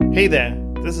Hey there,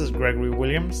 this is Gregory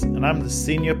Williams, and I'm the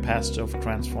senior pastor of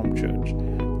Transform Church.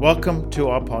 Welcome to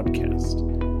our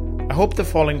podcast. I hope the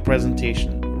following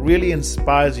presentation really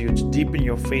inspires you to deepen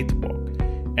your faith walk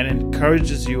and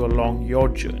encourages you along your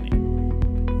journey.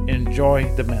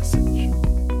 Enjoy the message.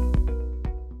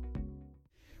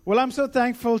 Well, I'm so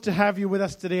thankful to have you with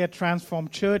us today at Transform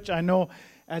Church. I know,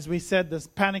 as we said, there's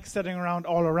panic setting around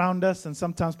all around us, and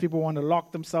sometimes people want to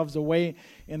lock themselves away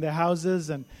in their houses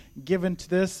and give into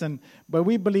this. But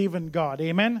we believe in God,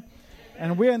 amen?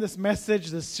 And we're in this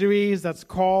message, this series that's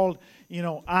called,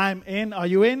 I'm in. Are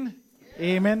you in? Yeah.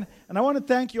 Amen. And I want to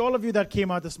thank you, all of you that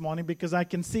came out this morning, because I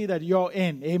can see that you're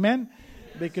in, amen?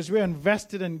 Because we're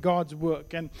invested in God's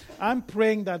work. And I'm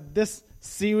praying that this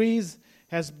series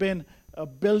has been a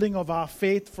building of our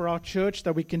faith for our church,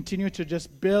 that we continue to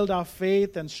just build our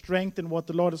faith and strength in what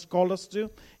the Lord has called us to.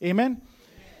 Amen?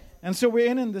 And so we're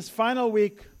in this final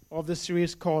week of the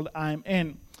series called I'm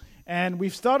In. And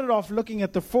we've started off looking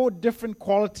at the 4 different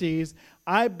qualities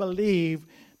I believe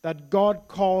that God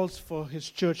calls for His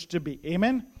church to be.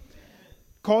 Amen?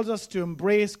 Calls us to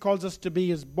embrace, calls us to be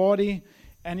His body.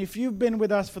 And if you've been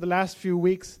with us for the last few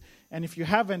weeks, and if you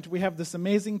haven't, we have this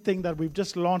amazing thing that we've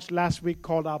just launched last week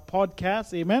called our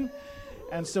podcast. Amen?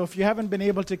 And so if you haven't been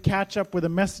able to catch up with the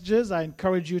messages, I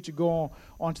encourage you to go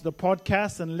onto the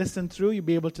podcast and listen through. You'll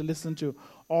be able to listen to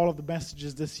all of the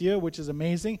messages this year, which is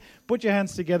amazing. Put your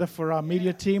hands together for our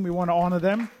media team. We want to honor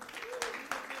them.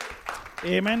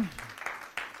 Amen.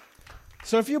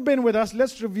 So if you've been with us,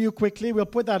 let's review quickly. We'll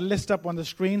put that list up on the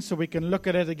screen so we can look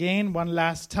at it again one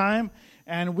last time.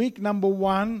 And week number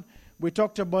 1, we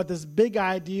talked about this big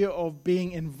idea of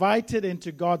being invited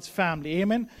into God's family.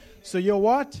 Amen? So you're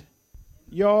what?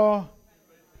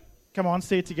 Come on,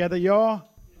 say it together. You're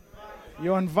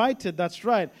invited. That's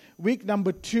right. Week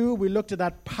number 2, we looked at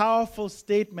that powerful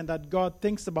statement that God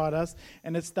thinks about us,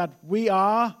 and it's that we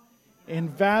are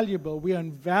invaluable. We are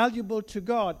invaluable to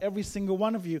God. Every single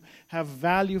one of you have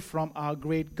value from our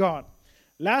great God.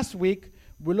 Last week,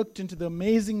 we looked into the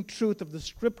amazing truth of the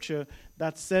Scripture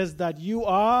that says that you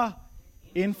are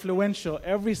influential.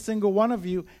 Every single one of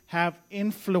you have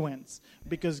influence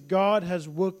because God has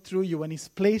worked through you and He's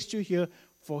placed you here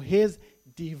for His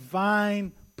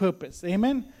divine purpose.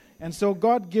 Amen? And so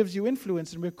God gives you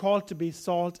influence, and we're called to be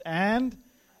salt and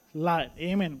light.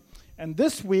 Amen. And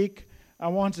this week, I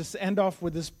want to end off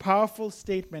with this powerful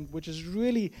statement, which is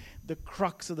really the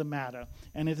crux of the matter.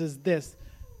 And it is this: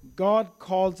 God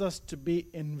calls us to be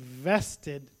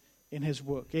invested in His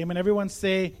work. Amen. Everyone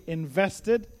say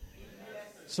invested.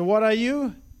 So what are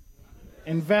you?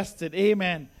 Invested.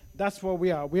 Amen. That's what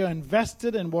we are. We are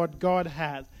invested in what God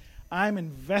has. I'm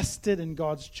invested in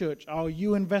God's church. Are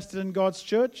you invested in God's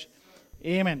church?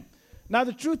 Amen. Now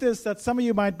the truth is that some of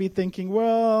you might be thinking,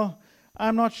 well,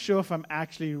 I'm not sure if I'm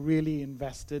actually really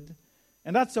invested.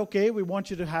 And that's okay. We want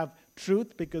you to have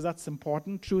truth because that's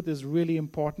important. Truth is really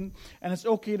important. And it's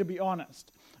okay to be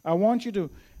honest. I want you to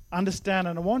understand,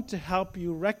 and I want to help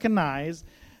you recognize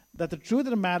that the truth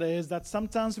of the matter is that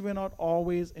sometimes we're not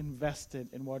always invested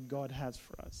in what God has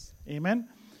for us. Amen?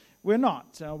 We're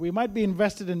not. We might be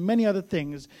invested in many other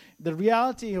things. The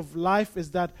reality of life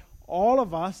is that all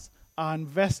of us are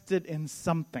invested in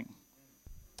something.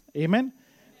 Amen?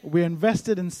 We're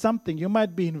invested in something. You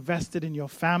might be invested in your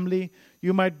family.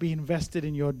 You might be invested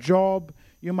in your job.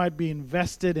 You might be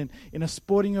invested in a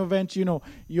sporting event.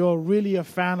 You're really a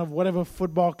fan of whatever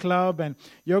football club, and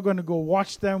you're going to go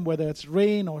watch them, whether it's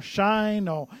rain or shine,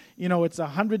 or, it's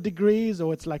 100 degrees,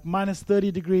 or it's like minus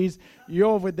 30 degrees. You're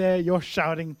over there, you're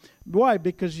shouting. Why?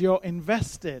 Because you're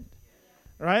invested,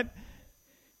 right?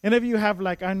 And if you have,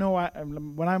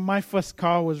 my first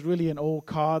car was really an old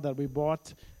car that we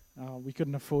bought. We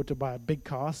couldn't afford to buy a big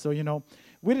car, so,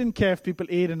 we didn't care if people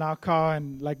ate in our car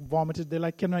and, vomited. They're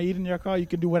like, can I eat in your car? You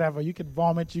can do whatever. You can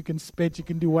vomit, you can spit, you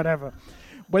can do whatever.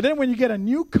 But then when you get a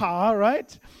new car,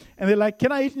 right, and they're like,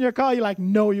 can I eat in your car? You're like,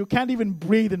 no, you can't even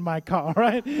breathe in my car,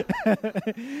 right?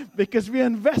 Because we're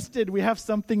invested. We have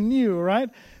something new, right?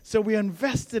 So we're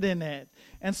invested in it.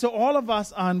 And so all of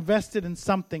us are invested in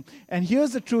something. And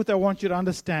here's the truth I want you to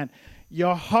understand.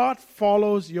 Your heart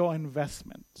follows your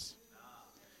investments.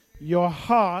 Your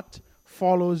heart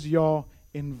follows your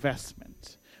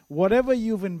investment. Whatever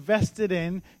you've invested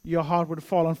in, your heart would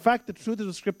follow. In fact, the truth of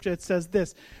the Scripture, it says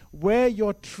this: where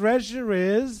your treasure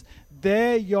is,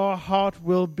 there your heart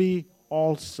will be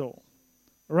also.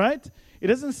 Right? It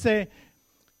doesn't say,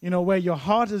 where your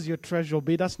heart is, your treasure will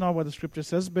be. That's not what the Scripture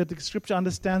says, but the Scripture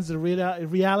understands the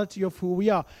reality of who we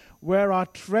are. Where our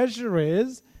treasure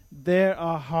is, there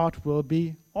our heart will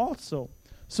be also.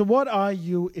 So what are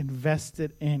you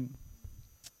invested in?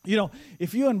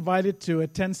 If you're invited to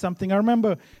attend something, I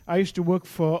remember I used to work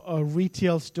for a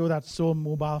retail store that sold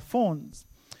mobile phones.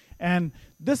 And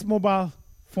this mobile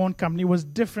phone company was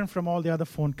different from all the other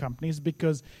phone companies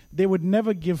because they would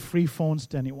never give free phones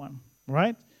to anyone,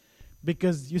 right?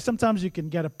 Because sometimes you can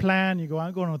get a plan, I'm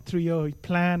going on a 3-year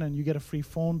plan, and you get a free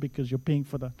phone because you're paying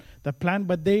for the plan.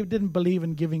 But they didn't believe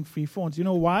in giving free phones. You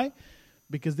know why?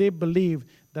 Because they believe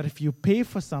that if you pay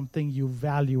for something, you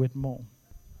value it more.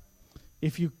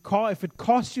 If it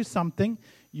costs you something,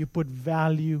 you put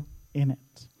value in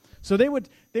it. So they would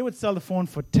sell the phone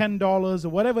for $10 or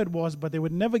whatever it was, but they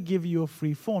would never give you a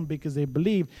free phone because they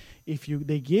believed if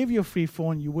they gave you a free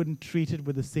phone, you wouldn't treat it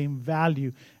with the same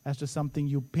value as to something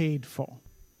you paid for,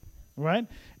 right?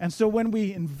 And so when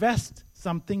we invest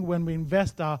something, when we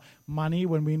invest our money,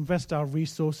 when we invest our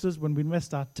resources, when we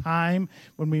invest our time,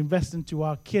 when we invest into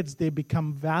our kids, they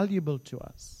become valuable to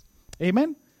us.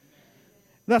 Amen?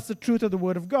 That's the truth of the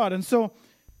Word of God. And so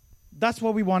that's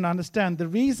what we want to understand. The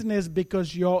reason is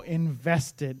because you're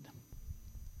invested.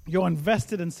 You're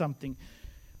invested in something.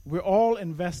 We're all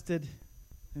invested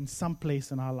in some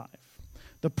place in our life.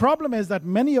 The problem is that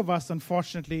many of us,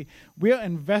 unfortunately, we are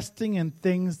investing in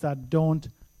things that don't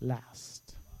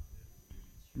last.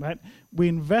 Right? We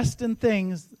invest in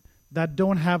things that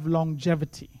don't have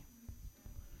longevity.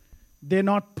 They're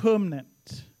not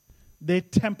permanent. They're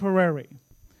temporary.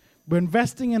 We're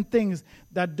investing in things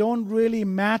that don't really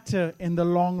matter in the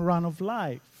long run of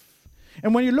life.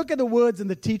 And when you look at the words and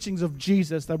the teachings of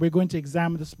Jesus that we're going to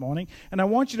examine this morning, and I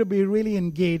want you to be really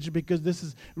engaged because this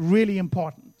is really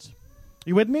important.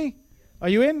 You with me? Are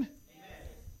you in? Amen.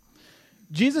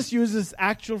 Jesus uses this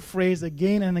actual phrase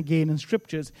again and again in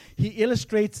scriptures. He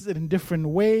illustrates it in different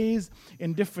ways,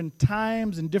 in different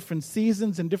times, in different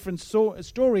seasons, in different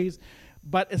stories,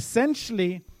 but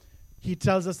essentially he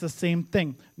tells us the same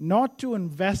thing, not to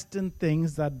invest in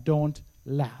things that don't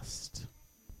last,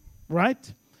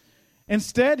 right?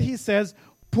 Instead, he says,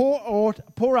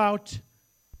 pour out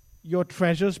your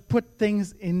treasures, put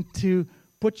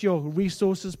your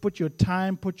resources, put your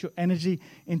time, put your energy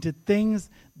into things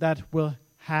that will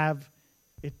have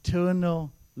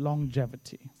eternal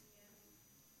longevity.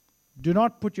 Do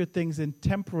not put your things in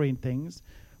temporary things,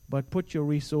 but put your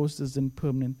resources in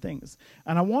permanent things.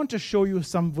 And I want to show you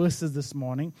some verses this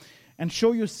morning and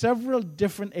show you several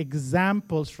different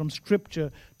examples from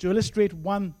Scripture to illustrate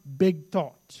one big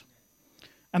thought.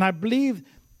 And I believe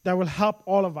that will help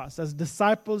all of us as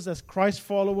disciples, as Christ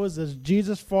followers, as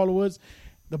Jesus followers.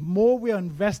 The more we are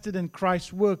invested in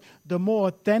Christ's work, the more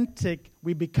authentic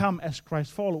we become as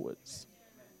Christ followers.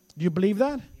 Do you believe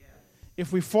that?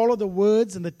 If we follow the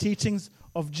words and the teachings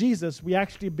of Jesus, we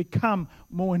actually become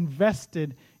more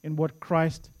invested in what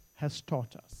Christ has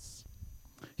taught us.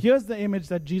 Here's the image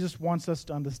that Jesus wants us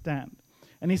to understand.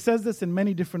 And he says this in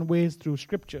many different ways through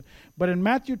Scripture. But in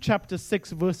Matthew chapter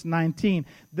 6, verse 19,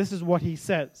 this is what he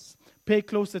says. Pay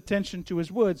close attention to his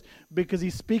words because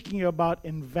he's speaking about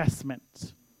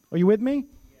investment. Are you with me?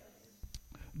 Yes.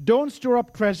 Don't store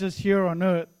up treasures here on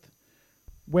earth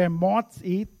where moths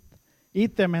eat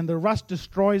them and the rust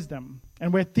destroys them,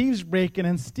 and where thieves break in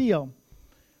and steal.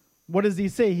 What does he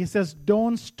say? He says,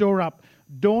 don't store up.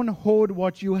 Don't hoard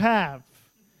what you have.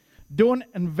 Don't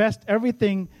invest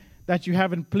everything that you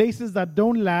have in places that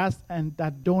don't last and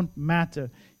that don't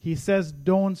matter. He says,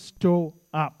 don't store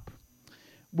up.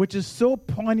 Which is so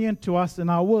poignant to us in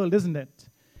our world, isn't it?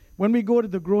 When we go to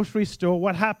the grocery store,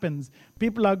 what happens?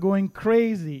 People are going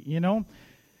crazy,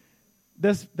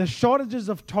 There's shortages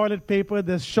of toilet paper.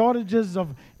 There's shortages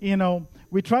of,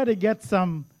 we try to get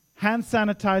some hand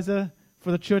sanitizer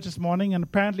for the church this morning, and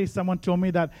apparently someone told me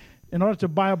that in order to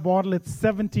buy a bottle, it's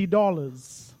 $70.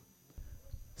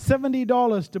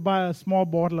 $70 to buy a small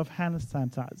bottle of hand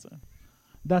sanitizer.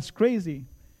 That's crazy.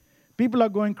 People are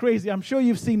going crazy. I'm sure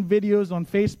you've seen videos on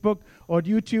Facebook or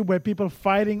YouTube where people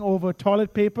fighting over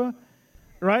toilet paper,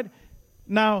 right?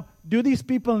 Now, do these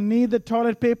people need the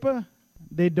toilet paper?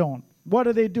 They don't. What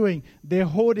are they doing? They're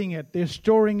hoarding it. They're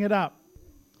storing it up.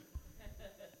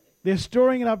 They're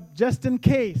storing it up just in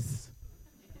case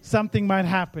something might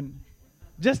happen.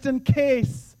 Just in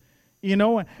case, And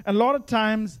a lot of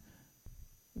times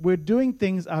we're doing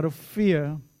things out of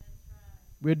fear.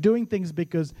 We're doing things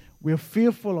because we're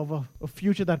fearful of a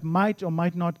future that might or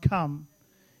might not come.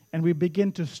 And we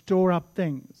begin to store up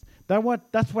things.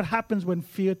 That's what happens when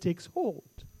fear takes hold.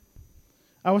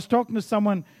 I was talking to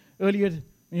someone earlier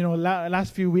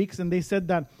last few weeks, and they said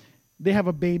that they have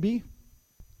a baby,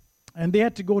 and they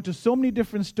had to go to so many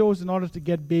different stores in order to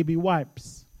get baby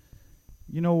wipes.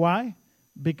 You know why?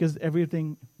 Because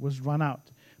everything was run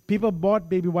out. People bought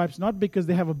baby wipes not because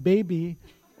they have a baby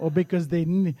or because they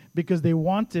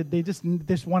want it, they just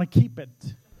want to keep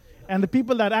it. And the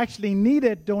people that actually need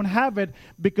it don't have it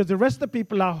because the rest of the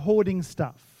people are hoarding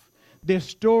stuff. They're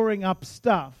storing up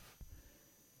stuff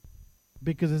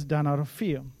because it's done out of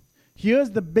fear.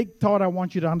 Here's the big thought I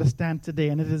want you to understand today,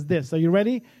 and it is this. Are you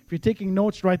ready? If you're taking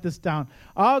notes, write this down.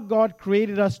 Our God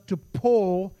created us to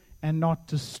pour and not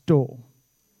to store.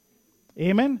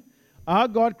 Amen? Our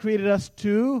God created us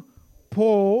to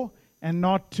pour and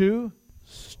not to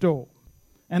store.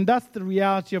 And that's the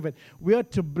reality of it. We are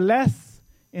to bless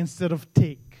instead of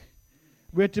take.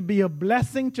 We're to be a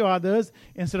blessing to others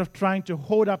instead of trying to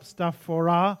hoard up stuff for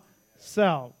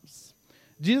ourselves.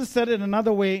 Jesus said it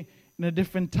another way in a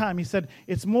different time. He said,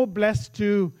 it's more blessed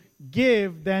to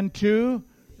give than to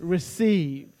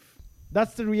receive.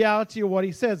 That's the reality of what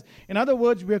he says. In other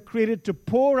words, we are created to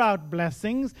pour out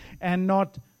blessings and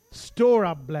not store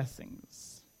up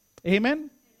blessings. Amen? Amen.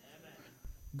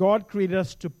 God created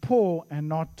us to pour and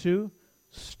not to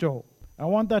store. I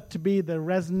want that to be the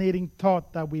resonating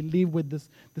thought that we leave with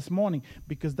this morning,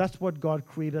 because that's what God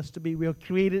created us to be. We are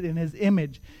created in His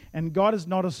image. And God is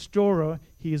not a storer,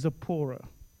 He is a pourer.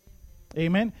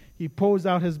 Amen? He pours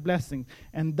out His blessings.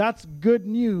 And that's good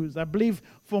news. I believe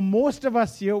for most of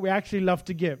us here, we actually love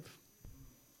to give.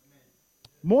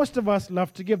 Most of us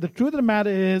love to give. The truth of the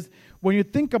matter is, when you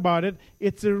think about it,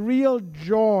 it's a real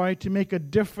joy to make a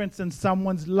difference in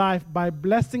someone's life by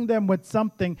blessing them with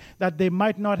something that they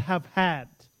might not have had.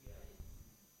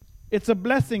 It's a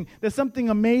blessing. There's something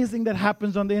amazing that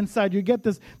happens on the inside. You get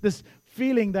this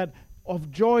feeling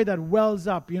of joy that wells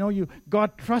up.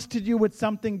 God trusted you with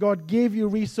something. God gave you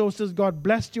resources. God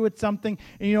blessed you with something.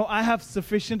 And I have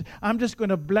sufficient. I'm just going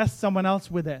to bless someone else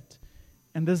with it.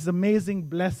 And there's amazing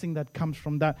blessing that comes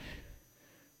from that.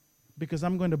 Because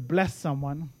I'm going to bless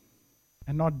someone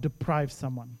and not deprive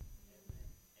someone.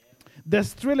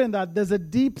 There's thrill in that. There's a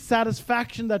deep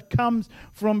satisfaction that comes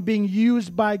from being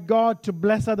used by God to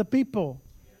bless other people.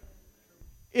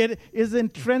 It is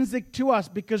intrinsic to us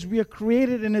because we are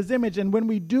created in His image. And when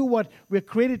we do what we're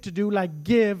created to do, like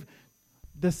give,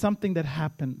 there's something that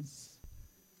happens.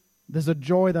 There's a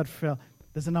joy that fell.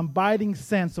 There's an abiding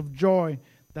sense of joy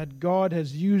that God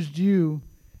has used you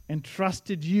and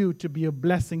trusted you to be a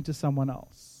blessing to someone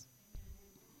else.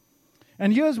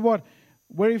 And here's what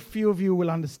very few of you will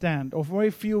understand, or very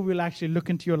few will actually look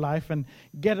into your life and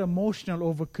get emotional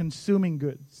over consuming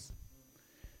goods.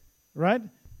 Right?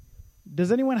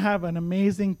 Does anyone have an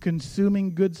amazing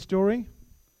consuming goods story?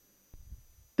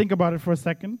 Think about it for a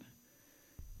second.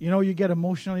 You get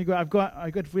emotional. You go, I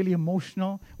got really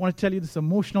emotional. I want to tell you this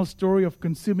emotional story of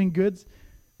consuming goods.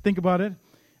 Think about it.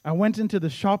 I went into the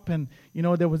shop and,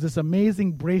 there was this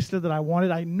amazing bracelet that I wanted.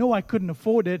 I know I couldn't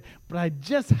afford it, but I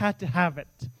just had to have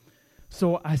it.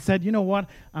 So I said, you know what?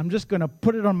 I'm just going to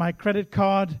put it on my credit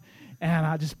card. And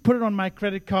I just put it on my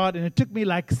credit card. And it took me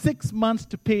like 6 months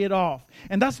to pay it off.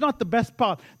 And that's not the best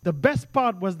part. The best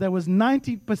part was there was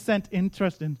 90%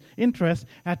 interest.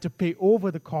 I had to pay over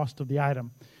the cost of the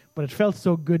item. But it felt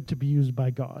so good to be used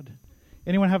by God.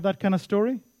 Anyone have that kind of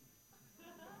story?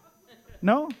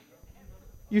 No?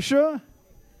 You sure?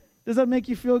 Does that make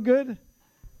you feel good?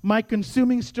 My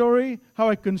consuming story, how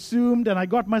I consumed and I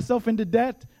got myself into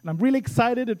debt, and I'm really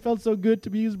excited. It felt so good to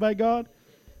be used by God.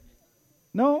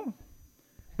 No?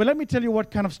 But let me tell you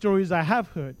what kind of stories I have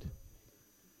heard.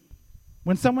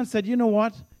 When someone said, you know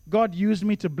what? God used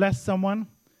me to bless someone.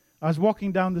 I was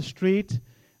walking down the street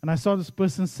and I saw this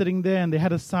person sitting there and they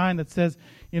had a sign that says,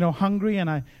 hungry, and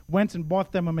I went and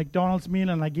bought them a McDonald's meal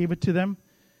and I gave it to them.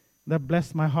 That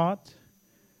blessed my heart.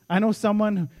 I know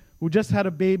someone who just had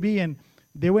a baby and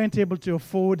they weren't able to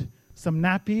afford some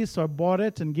nappies, so I bought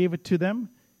it and gave it to them.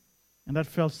 And that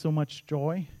felt so much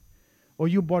joy. Or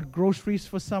you bought groceries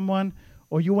for someone,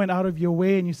 or you went out of your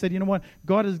way and you said, you know what,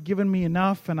 God has given me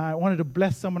enough and I wanted to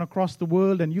bless someone across the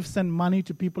world, and you've sent money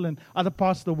to people in other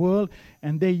parts of the world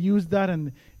and they used that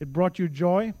and it brought you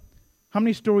joy. How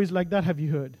many stories like that have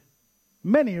you heard?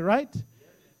 Many, right?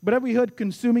 But have we heard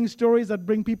consuming stories that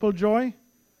bring people joy?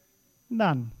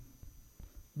 None.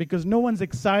 Because no one's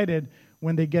excited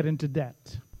when they get into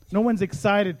debt. No one's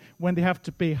excited when they have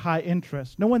to pay high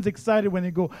interest. No one's excited when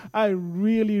they go, I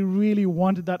really, really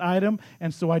wanted that item,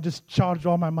 and so I just charged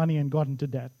all my money and got into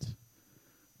debt.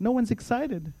 No one's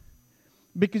excited.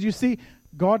 Because you see,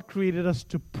 God created us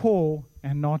to pour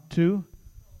and not to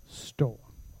store.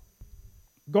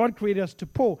 God created us to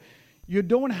pour. You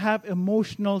don't have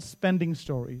emotional spending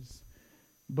stories,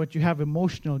 but you have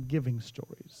emotional giving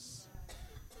stories.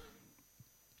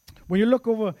 When you look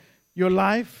over your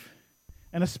life,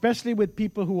 and especially with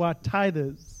people who are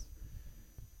tithers,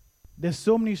 there's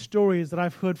so many stories that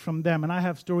I've heard from them, and I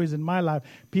have stories in my life.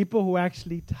 People who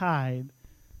actually tithe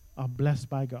are blessed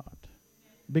by God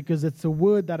because it's a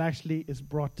word that actually is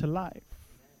brought to life.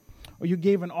 Or you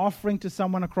gave an offering to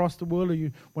someone across the world,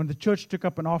 or when the church took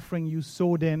up an offering, you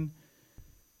sowed in.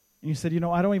 And you said,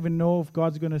 I don't even know if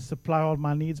God's going to supply all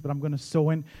my needs, but I'm going to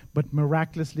sow in. But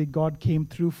miraculously, God came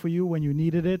through for you when you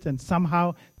needed it, and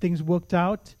somehow things worked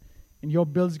out, and your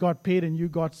bills got paid, and you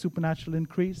got supernatural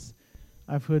increase.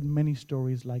 I've heard many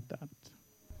stories like that.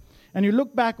 And you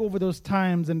look back over those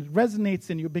times, and it resonates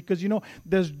in you because,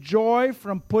 there's joy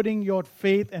from putting your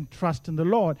faith and trust in the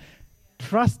Lord,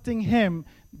 trusting Him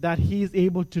that He is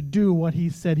able to do what He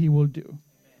said He will do.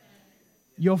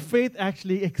 Your faith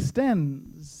actually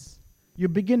extends. You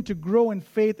begin to grow in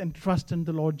faith and trust in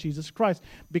the Lord Jesus Christ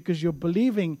because you're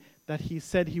believing that He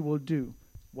said He will do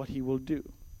what He will do.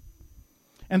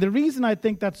 And the reason I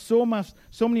think that so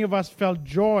many of us felt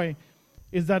joy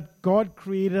is that God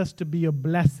created us to be a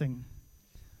blessing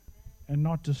and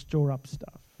not to store up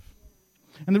stuff.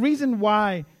 And the reason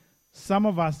why some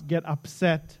of us get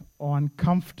upset or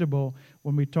uncomfortable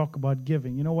when we talk about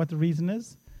giving, you know what the reason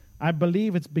is? I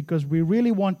believe it's because we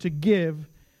really want to give,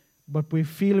 but we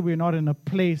feel we're not in a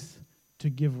place to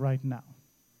give right now.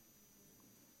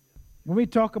 When we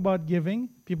talk about giving,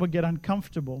 people get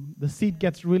uncomfortable. The seat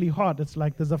gets really hot. It's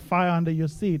like there's a fire under your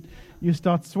seat. You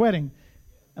start sweating.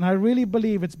 And I really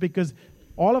believe it's because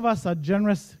all of us are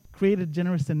generous, created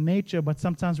generous in nature, but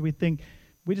sometimes we think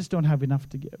we just don't have enough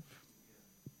to give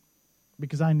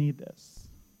because I need this.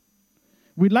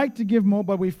 We'd like to give more,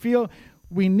 but we feel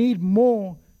we need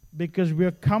more because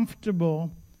we're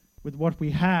comfortable with what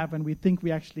we have and we think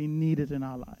we actually need it in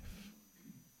our life.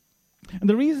 And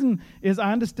the reason is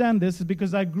I understand this is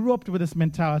because I grew up with this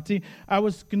mentality. I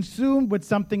was consumed with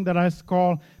something that I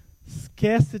call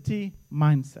scarcity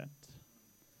mindset.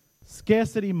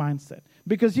 Scarcity mindset.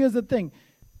 Because here's the thing.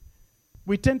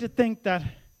 We tend to think that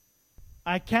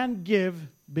I can't give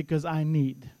because I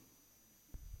need.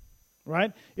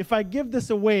 Right? If I give this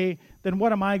away, then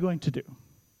what am I going to do?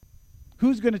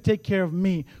 Who's going to take care of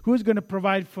me? Who's going to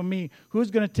provide for me?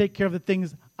 Who's going to take care of the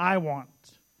things I want?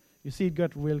 You see, it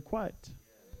got real quiet.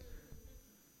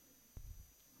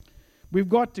 We've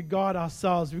got to guard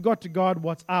ourselves. We've got to guard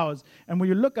what's ours. And when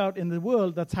you look out in the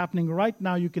world that's happening right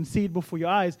now, you can see it before your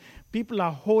eyes. People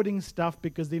are hoarding stuff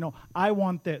because they know, I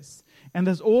want this. And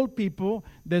there's old people,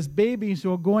 there's babies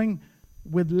who are going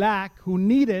with lack, who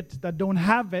need it, that don't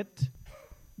have it,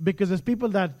 because there's people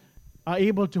that are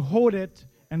able to hoard it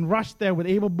and rush there with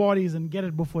able bodies and get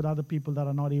it before the other people that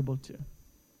are not able to.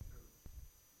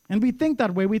 And we think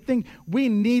that way. We think we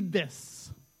need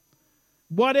this.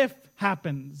 What if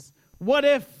happens? What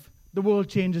if the world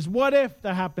changes? What if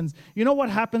that happens? You know what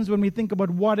happens when we think about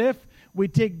what if? We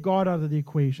take God out of the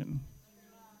equation.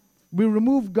 We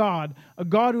remove God. A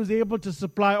God who's able to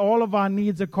supply all of our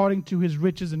needs according to His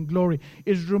riches and glory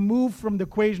is removed from the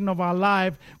equation of our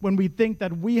life when we think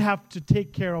that we have to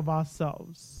take care of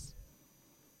ourselves.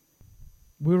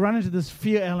 We run into this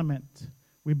fear element.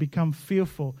 We become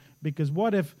fearful because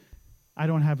what if I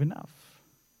don't have enough?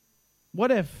 What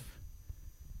if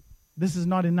this is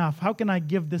not enough? How can I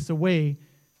give this away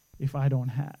if I don't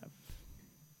have?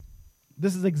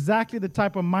 This is exactly the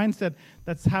type of mindset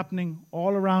that's happening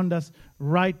all around us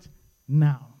right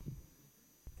now.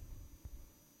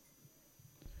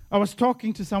 I was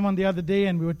talking to someone the other day,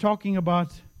 and we were talking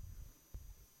about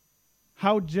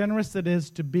how generous it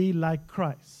is to be like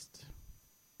Christ.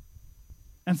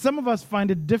 And some of us find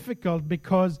it difficult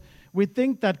because we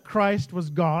think that Christ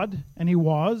was God, and He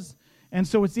was, and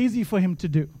so it's easy for Him to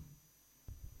do.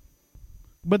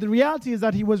 But the reality is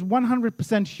that He was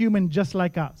 100% human just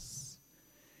like us.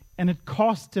 And it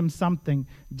cost Him something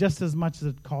just as much as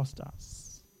it cost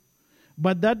us.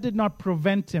 But that did not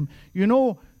prevent Him. You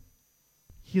know,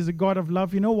 He's a God of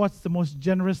love. You know what's the most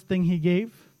generous thing He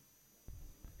gave?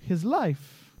 His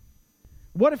life.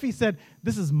 What if He said,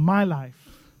 this is my life.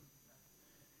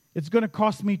 It's going to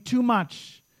cost me too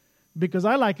much because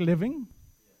I like living.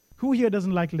 Who here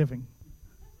doesn't like living?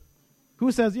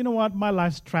 Who says, you know what, my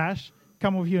life's trash.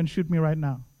 Come over here and shoot me right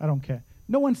now. I don't care.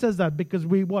 No one says that because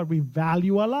we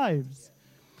value our lives.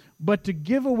 But to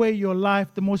give away your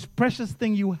life, the most precious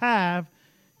thing you have,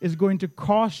 is going to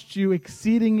cost you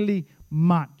exceedingly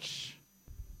much.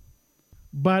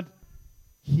 But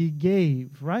He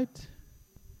gave, right?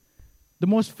 The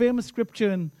most famous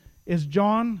scripture is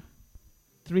John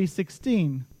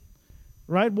 3:16.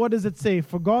 Right? What does it say?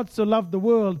 For God so loved the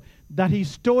world that He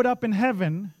stored up in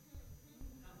heaven.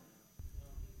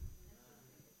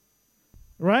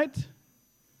 Right?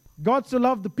 God so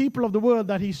loved the people of the world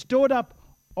that He stored up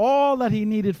all that He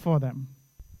needed for them.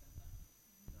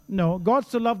 No, God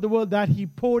so loved the world that he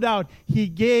poured out, he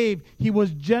gave, he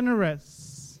was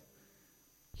generous.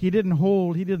 He didn't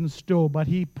hold, he didn't store, but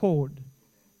he poured.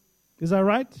 Is that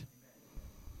right?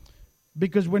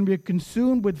 Because when we're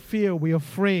consumed with fear, we're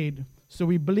afraid. So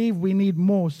we believe we need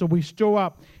more. So we store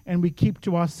up and we keep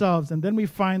to ourselves. And then we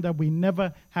find that we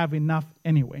never have enough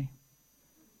anyway.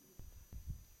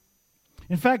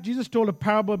 In fact, Jesus told a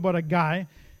parable about a guy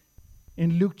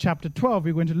in Luke chapter 12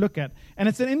 we're going to look at. And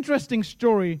it's an interesting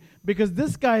story because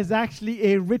this guy is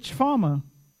actually a rich farmer.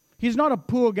 He's not a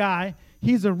poor guy.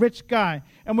 He's a rich guy.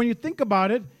 And when you think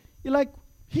about it, you're like,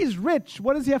 he's rich.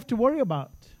 What does he have to worry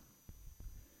about?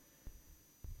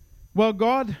 Well,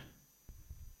 God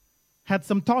had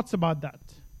some thoughts about that.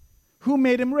 Who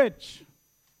made him rich?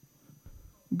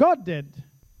 God did.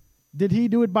 Did he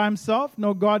do it by himself?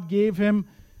 No, God gave him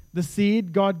the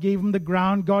seed, God gave him the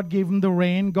ground, God gave him the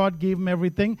rain, God gave him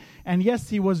everything. And yes,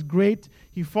 he was great.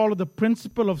 He followed the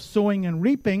principle of sowing and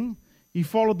reaping. He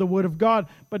followed the word of God.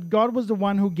 But God was the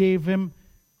one who gave him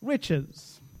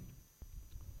riches.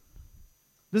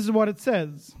 This is what it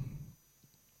says.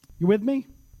 You with me?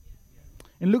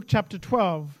 In Luke chapter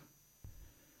 12,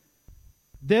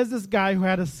 there's this guy who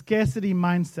had a scarcity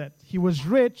mindset. He was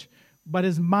rich, but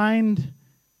his mind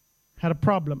had a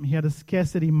problem. He had a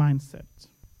scarcity mindset.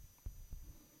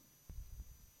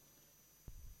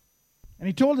 And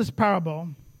he told this parable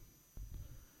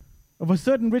of a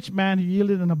certain rich man who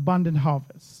yielded an abundant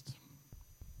harvest.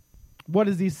 What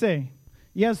does he say?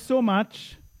 He has so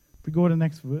much. If we go to the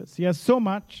next verse, he has so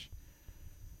much.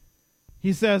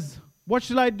 He says, what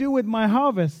shall I do with my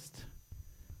harvest?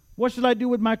 What shall I do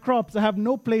with my crops? I have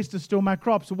no place to store my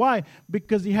crops. Why?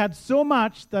 Because he had so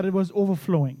much that it was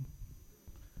overflowing.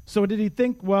 So did he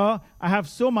think, well, I have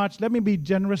so much, let me be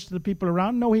generous to the people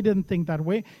around? No, he didn't think that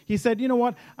way. He said, you know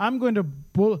what, I'm going to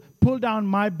pull down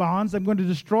my barns, I'm going to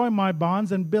destroy my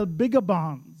barns and build bigger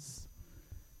barns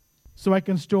so I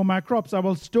can store my crops. I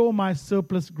will store my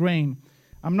surplus grain.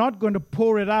 I'm not going to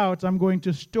pour it out, I'm going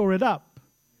to store it up.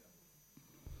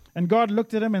 And God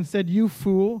looked at him and said, you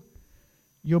fool,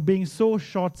 you're being so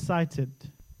short-sighted.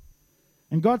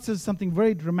 And God says something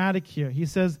very dramatic here. He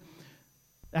says,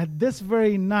 at this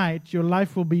very night, your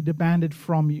life will be demanded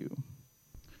from you.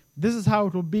 This is how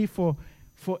it will be for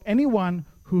anyone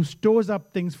who stores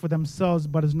up things for themselves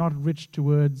but is not rich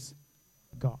towards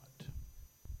God.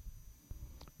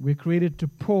 We're created to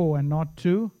pour and not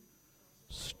to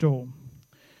store.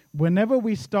 Whenever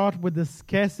we start with the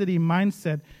scarcity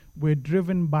mindset, we're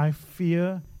driven by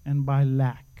fear and by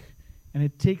lack. And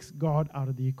it takes God out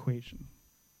of the equation.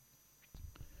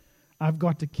 I've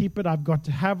got to keep it, I've got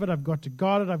to have it, I've got to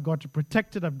guard it, I've got to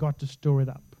protect it, I've got to store it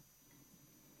up.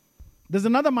 There's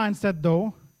another mindset,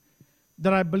 though,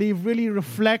 that I believe really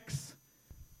reflects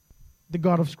the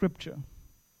God of Scripture,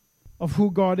 of who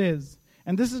God is.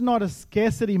 And this is not a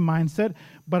scarcity mindset,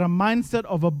 but a mindset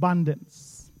of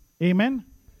abundance. Amen?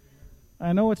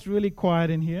 I know it's really quiet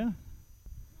in here,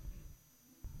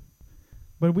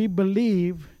 but we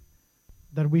believe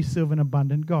that we serve an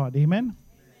abundant God. Amen?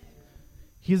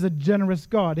 He's a generous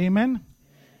God. Amen?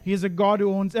 He's a God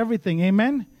who owns everything.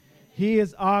 Amen? He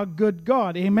is our good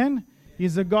God. Amen?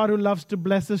 He's a God who loves to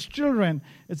bless His children.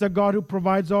 It's a God who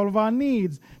provides all of our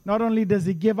needs. Not only does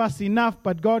He give us enough,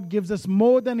 but God gives us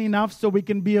more than enough so we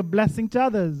can be a blessing to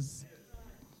others.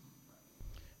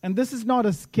 And this is not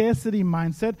a scarcity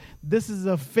mindset. This is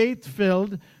a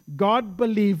faith-filled,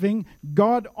 God-believing,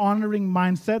 God-honoring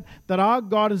mindset that our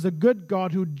God is a good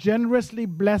God who generously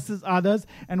blesses others,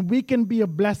 and we can be a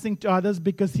blessing to others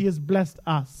because He has blessed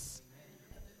us.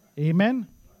 Amen?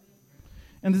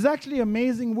 And there's actually an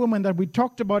amazing woman that we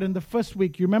talked about in the first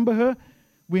week. You remember her?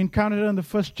 We encountered her in the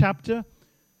first chapter.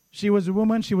 She was a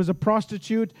woman. She was a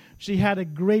prostitute. She had a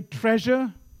great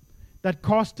treasure that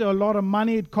cost her a lot of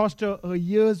money. It cost her a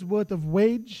year's worth of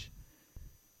wage.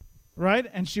 Right?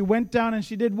 And she went down and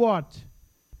she did what?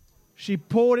 She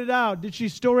poured it out. Did she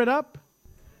store it up?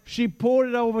 She poured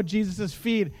it over Jesus'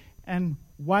 feet and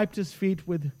wiped His feet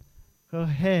with her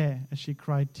hair as she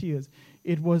cried tears.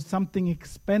 It was something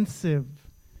expensive.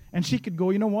 And she could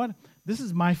go, you know what? This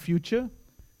is my future.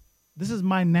 This is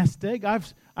my nest egg.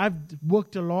 I've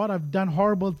worked a lot. I've done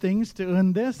horrible things to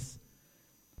earn this.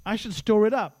 I should store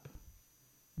it up.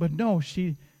 But no,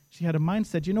 she had a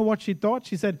mindset. You know what she thought?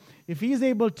 She said, if He's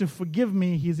able to forgive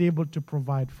me, He's able to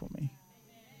provide for me.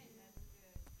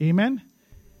 Amen?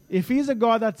 If He's a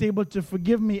God that's able to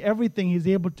forgive me everything, He's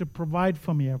able to provide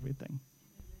for me everything.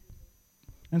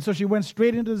 And so she went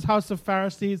straight into this house of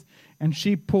Pharisees and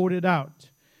she poured it out.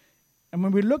 And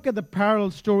when we look at the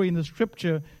parallel story in the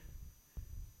Scripture,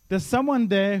 there's someone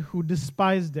there who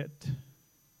despised it.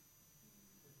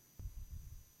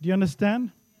 Do you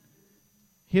understand?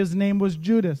 His name was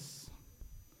Judas.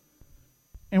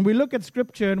 And we look at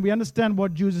Scripture and we understand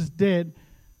what Judas did.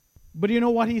 But do you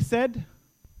know what he said? Do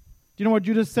you know what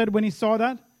Judas said when he saw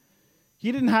that?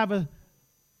 He didn't have an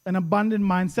abundant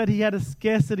mindset. He had a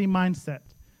scarcity mindset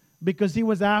because he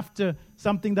was after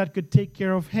something that could take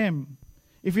care of him.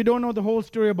 If you don't know the whole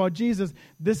story about Jesus,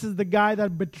 this is the guy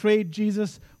that betrayed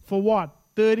Jesus for what?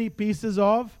 30 pieces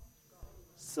of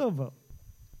silver.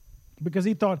 Because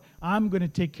he thought, I'm going to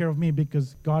take care of me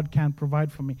because God can't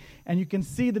provide for me. And you can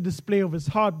see the display of his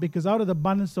heart because out of the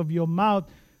abundance of your mouth,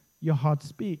 your heart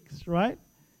speaks, right?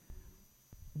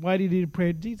 Why did he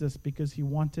pray Jesus? Because he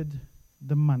wanted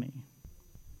the money.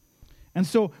 And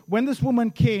so when this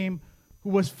woman came, who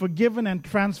was forgiven and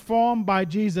transformed by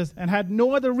Jesus and had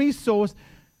no other resource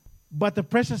but the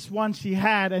precious one she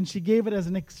had, and she gave it as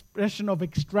an expression of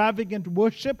extravagant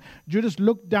worship, Judas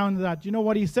looked down at that. You know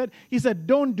what he said? He said,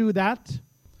 don't do that.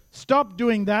 Stop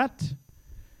doing that.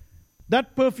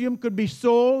 That perfume could be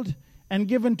sold and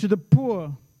given to the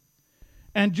poor.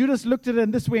 And Judas looked at it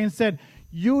in this way and said,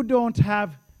 you don't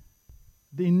have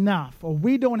enough, or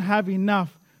we don't have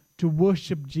enough to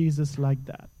worship Jesus like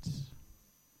that.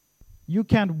 You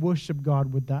can't worship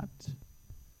God with that.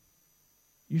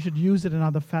 You should use it in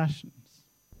other fashions.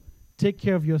 Take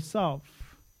care of yourself.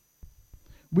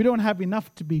 We don't have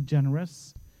enough to be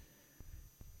generous.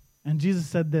 And Jesus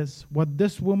said this, what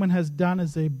this woman has done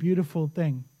is a beautiful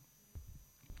thing.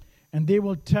 And they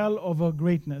will tell of her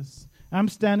greatness. I'm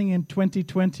standing in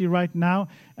 2020 right now,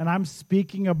 and I'm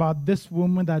speaking about this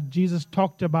woman that Jesus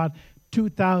talked about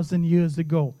 2,000 years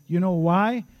ago. You know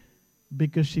why?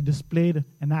 Because she displayed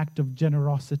an act of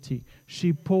generosity.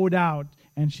 She poured out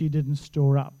and she didn't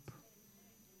store up.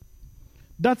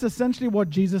 That's essentially what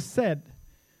Jesus said.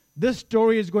 This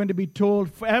story is going to be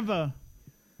told forever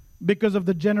because of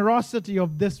the generosity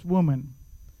of this woman.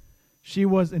 She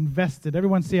was invested.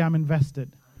 Everyone say, I'm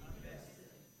invested.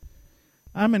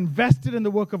 I'm invested in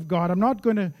the work of God. I'm not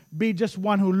going to be just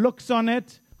one who looks on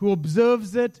it, who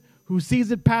observes it, who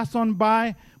sees it pass on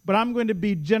by, but I'm going to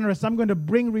be generous. I'm going to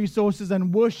bring resources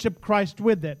and worship Christ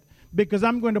with it because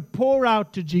I'm going to pour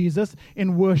out to Jesus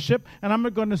in worship, and I'm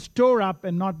going to store up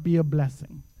and not be a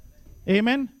blessing.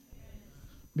 Amen?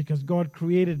 Because God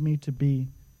created me to be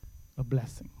a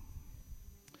blessing.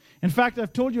 In fact,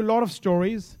 I've told you a lot of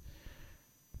stories.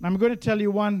 I'm going to tell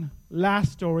you one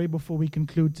last story before we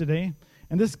conclude today.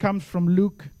 And this comes from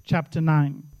Luke chapter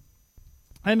 9.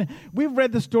 And we've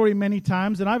read the story many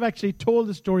times, and I've actually told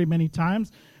the story many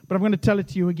times, but I'm going to tell it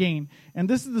to you again. And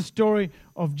this is the story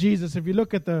of Jesus. If you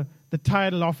look at the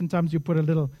title, oftentimes you put a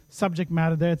little subject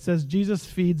matter there. It says, Jesus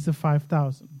feeds the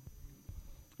 5,000.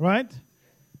 Right?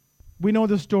 We know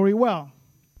the story well.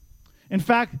 In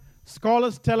fact,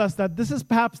 scholars tell us that this is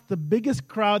perhaps the biggest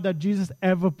crowd that Jesus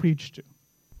ever preached to.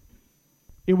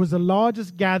 It was the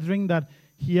largest gathering that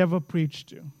he ever preached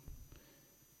to.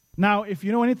 Now, if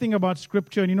you know anything about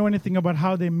Scripture and you know anything about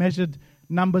how they measured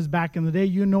numbers back in the day,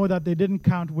 you know that they didn't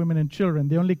count women and children.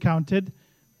 They only counted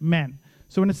men.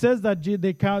 So when it says that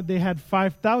they had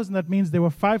 5,000, that means there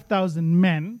were 5,000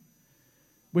 men,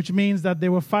 which means that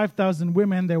there were 5,000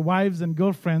 women, their wives and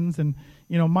girlfriends and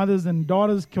mothers and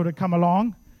daughters could have come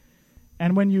along.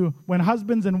 And when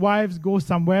husbands and wives go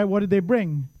somewhere, what do they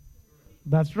bring?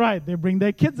 That's right, they bring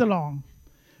their kids along.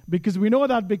 Because we know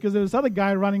that because there was other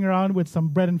guy running around with some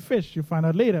bread and fish. You'll find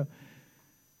out later.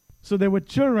 So there were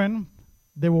children,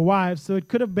 there were wives, so it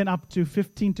could have been up to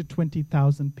 15 to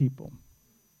 20,000 people.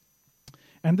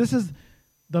 And this is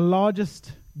the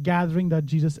largest gathering that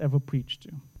Jesus ever preached to.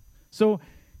 So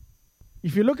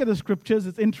if you look at the scriptures,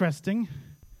 it's interesting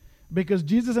because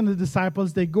Jesus and the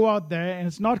disciples, they go out there and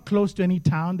it's not close to any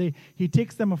town. He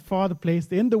takes them a farther place.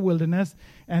 They're in the wilderness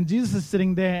and Jesus is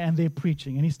sitting there and they're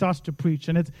preaching. And he starts to preach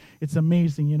and it's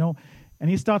amazing, And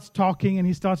he starts talking and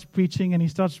he starts preaching and he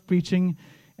starts preaching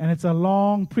and it's a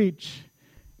long preach.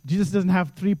 Jesus doesn't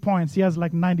have 3 points. He has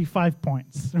like 95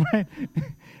 points, right?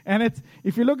 And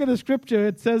if you look at the scripture,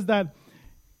 it says that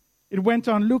it went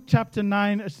on. Luke chapter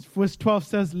 9, verse 12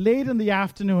 says, late in the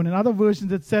afternoon. In other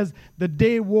versions, it says, the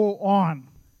day wore on.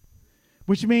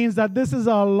 Which means that this is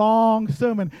a long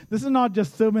sermon. This is not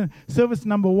just service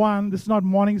number 1. This is not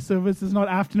morning service. This is not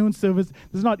afternoon service.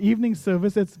 This is not evening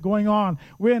service. It's going on.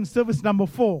 We're in service number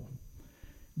 4.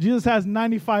 Jesus has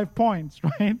 95 points,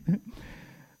 right?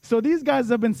 So these guys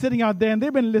have been sitting out there and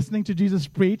they've been listening to Jesus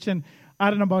preach. And I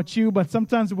don't know about you, but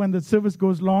sometimes when the service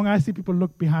goes long, I see people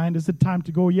look behind. Is it time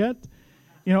to go yet?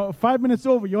 5 minutes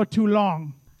over, you're too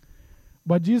long.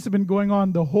 But Jesus has been going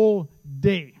on the whole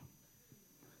day.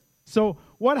 So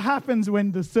what happens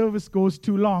when the service goes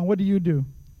too long? What do?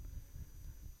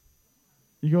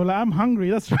 You go, like, I'm hungry.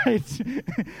 That's right.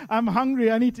 I'm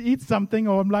hungry. I need to eat something.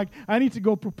 Or I'm like, I need to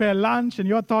go prepare lunch. And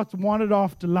your thoughts wandered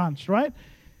off to lunch, right?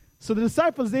 So the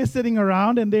disciples, they're sitting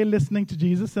around and they're listening to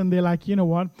Jesus. And they're like, you know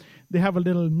what? They have a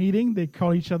little meeting. They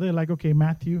call each other like, okay,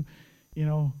 Matthew,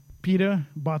 Peter,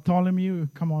 Bartholomew,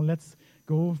 come on, let's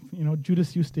go.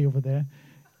 Judas, you stay over there.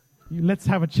 Let's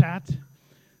have a chat.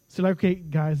 So like, okay,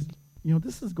 guys,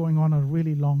 this is going on a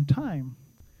really long time.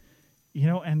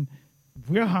 And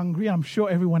we're hungry. I'm sure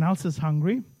everyone else is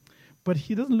hungry. But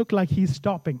he doesn't look like he's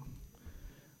stopping.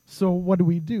 So what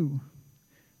do?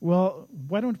 Well,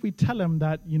 why don't we tell him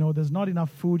that, there's not enough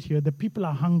food here. The people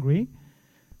are hungry.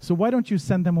 So why don't you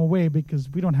send them away because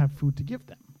we don't have food to give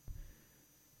them?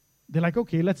 They're like,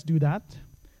 okay, let's do that.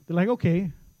 They're like,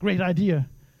 okay, great idea.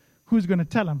 Who's going to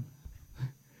tell him?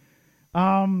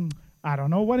 I don't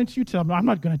know. Why don't you tell him? No, I'm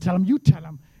not going to tell him. You tell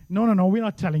him. No, we're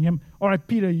not telling him. All right,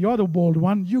 Peter, you're the bold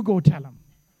one. You go tell him.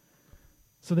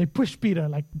 So they push Peter,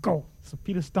 like, go. So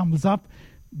Peter stumbles up.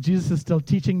 Jesus is still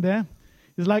teaching there.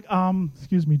 He's like,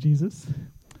 excuse me, Jesus.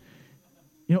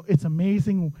 It's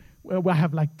amazing. I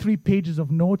have like 3 pages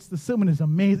of notes. The sermon is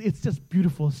amazing. It's just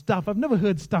beautiful stuff. I've never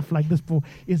heard stuff like this before.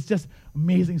 It's just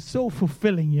amazing, so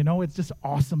fulfilling, It's just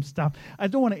awesome stuff. I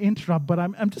don't want to interrupt, but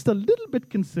I'm just a little bit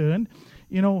concerned,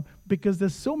 because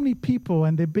there's so many people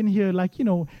and they've been here like,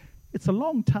 it's a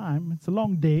long time. It's a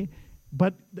long day,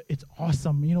 but it's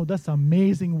awesome. That's an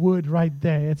amazing word right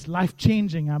there. It's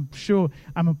life-changing. I'm sure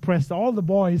I'm impressed. All the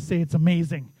boys say it's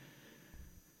amazing.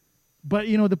 But,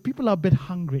 the people are a bit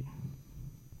hungry.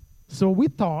 So we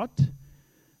thought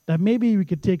that maybe we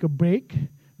could take a break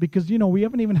because, we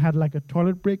haven't even had like a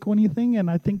toilet break or anything,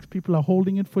 and I think people are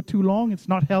holding it for too long. It's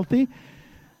not healthy.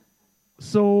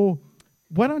 So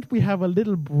why don't we have a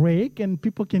little break and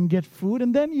people can get food,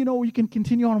 and then, you can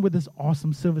continue on with this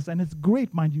awesome service. And it's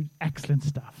great, mind you, excellent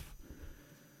stuff.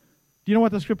 Do you know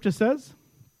what the scripture says?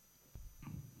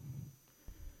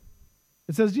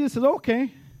 It says, Jesus says,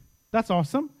 okay, that's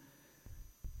awesome.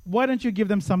 Why don't you give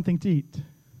them something to eat?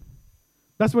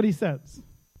 That's what he says.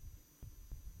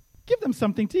 Give them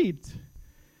something to eat.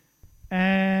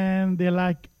 And they're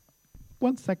like,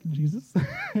 1 second, Jesus.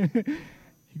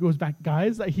 He goes back,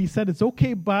 guys. He said it's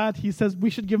okay, but he says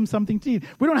we should give him something to eat.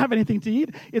 We don't have anything to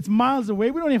eat. It's miles away.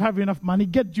 We don't even have enough money.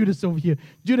 Get Judas over here.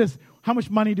 Judas, how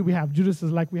much money do we have? Judas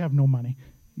is like, we have no money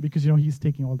because, he's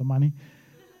taking all the money.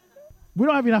 We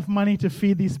don't have enough money to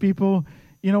feed these people.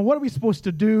 What are we supposed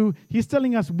to do? He's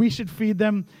telling us we should feed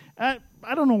them.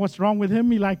 I don't know what's wrong with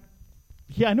him.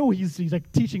 I know he's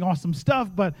like teaching awesome stuff,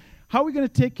 but how are we going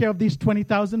to take care of these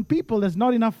 20,000 people? There's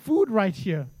not enough food right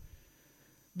here.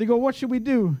 They go, what should we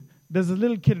do? There's a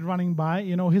little kid running by.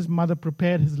 His mother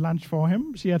prepared his lunch for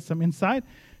him. She had some insight.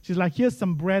 She's like, here's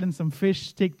some bread and some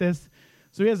fish. Take this.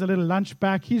 So here's a little lunch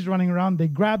pack. He's running around. They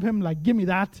grab him, like, give me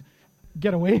that.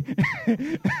 Get away.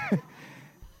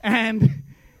 And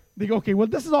they go, okay, well,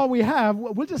 this is all we have.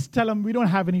 We'll just tell them we don't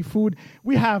have any food.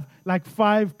 We have like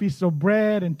 5 pieces of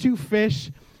bread and 2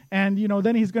 fish. And,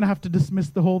 then he's going to have to dismiss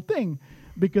the whole thing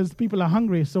because people are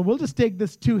hungry. So we'll just take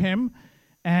this to him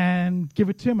and give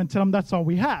it to him and tell him that's all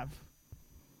we have.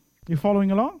 You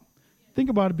following along? Yeah. Think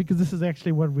about it because this is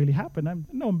actually what really happened. I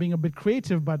know I'm being a bit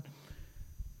creative, but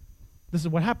this is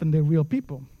what happened. They're real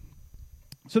people.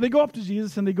 So they go up to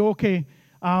Jesus and they go, okay,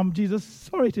 Jesus,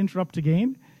 sorry to interrupt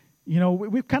again.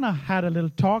 We've kind of had a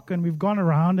little talk and we've gone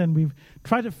around and we've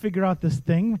tried to figure out this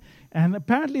thing. And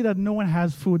apparently that no one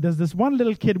has food. There's this one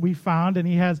little kid we found and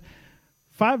he has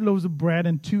 5 loaves of bread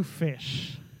and 2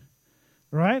 fish.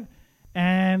 Right?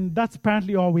 And that's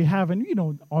apparently all we have. And,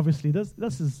 obviously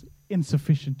this is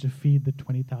insufficient to feed the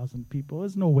 20,000 people.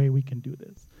 There's no way we can do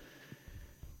this.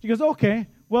 He goes, okay,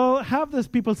 well, have those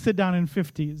people sit down in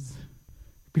 50s.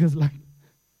 Peter's like,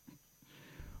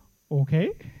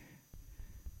 okay.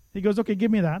 He goes, okay,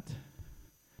 give me that.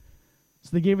 So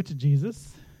they gave it to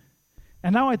Jesus.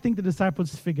 And now I think the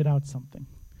disciples figured out something.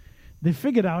 They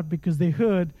figured out because they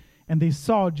heard and they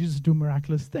saw Jesus do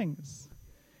miraculous things.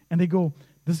 And they go,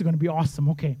 this is going to be awesome.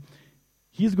 Okay,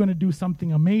 he's going to do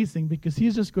something amazing because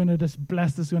he's just going to just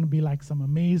bless. There's going to be like some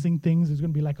amazing things. There's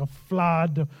going to be like a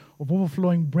flood of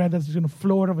overflowing bread that's going to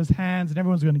flow out of his hands and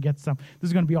everyone's going to get some. This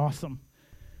is going to be awesome.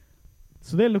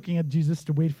 So they're looking at Jesus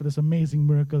to wait for this amazing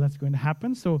miracle that's going to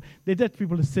happen. So they get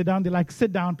people to sit down. They're like,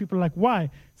 sit down. People are like, why?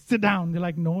 Sit down. They're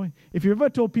like, no. If you ever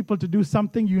told people to do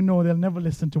something, they'll never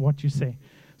listen to what you say.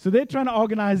 So they're trying to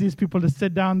organize these people to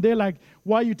sit down. They're like,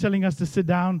 why are you telling us to sit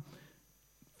down?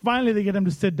 Finally, they get them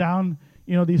to sit down,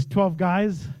 these 12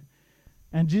 guys.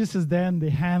 And Jesus is there, and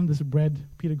they hand this bread.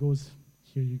 Peter goes,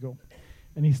 here you go.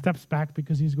 And he steps back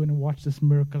because he's going to watch this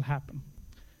miracle happen.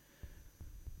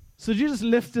 So Jesus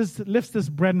lifts this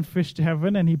bread and fish to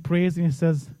heaven, and he prays, and he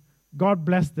says, God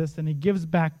bless this, and he gives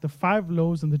back the 5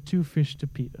 loaves and the 2 fish to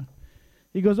Peter.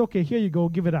 He goes, okay, here you go,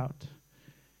 give it out.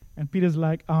 And Peter's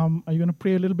like, are you going to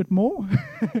pray a little bit more?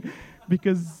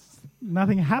 Because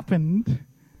nothing happened,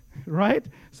 right?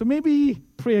 So maybe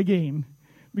pray again.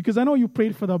 Because I know you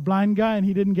prayed for the blind guy and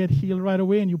he didn't get healed right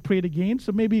away, and you prayed again.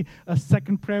 So maybe a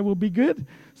second prayer will be good.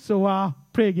 So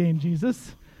pray again,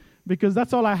 Jesus. Because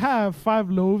that's all I have,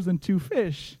 5 loaves and 2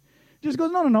 fish. Jesus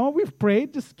goes, no, we've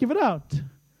prayed. Just give it out.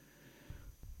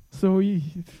 So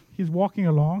he's walking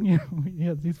along. He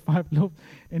has these 5 loaves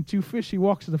and 2 fish. He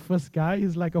walks to the first guy.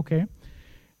 He's like, okay.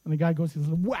 And the guy goes, he's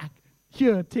like, whack.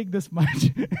 Here, take this much.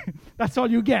 That's all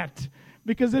you get.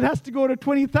 Because it has to go to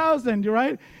 20,000,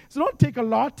 right? So don't take a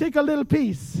lot. Take a little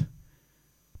piece.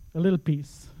 A little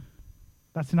piece.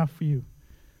 That's enough for you.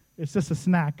 It's just a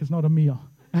snack. It's not a meal.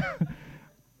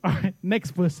 All right,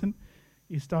 next person.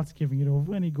 He starts giving it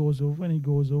over, and he goes over, and he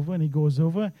goes over, and he goes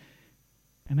over.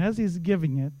 And as he's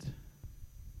giving it,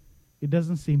 it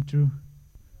doesn't seem to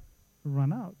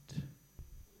run out.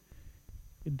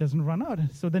 It doesn't run out.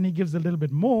 So then he gives a little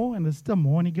bit more, and there's still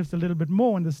more, and he gives a little bit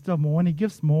more, and there's still more, and he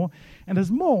gives more, and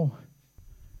there's more.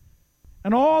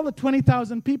 And all the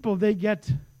 20,000 people, they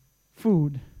get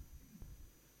food.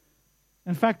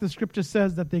 In fact, the scripture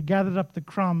says that they gathered up the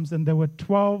crumbs, and there were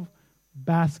 12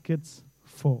 baskets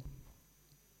full.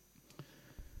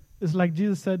 It's like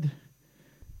Jesus said,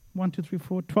 1, 2, 3,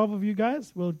 4, 12 of you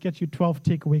guys, we'll get you 12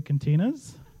 takeaway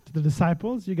containers. To the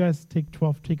disciples, you guys take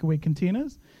 12 takeaway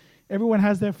containers. Everyone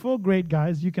has their full. Great,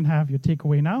 guys. You can have your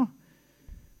takeaway now.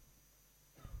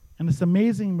 And this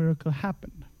amazing miracle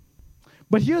happened.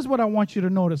 But here's what I want you to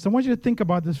notice. I want you to think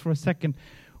about this for a second.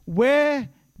 Where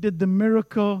did the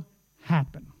miracle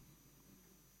happen?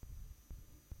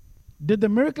 Did the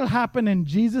miracle happen in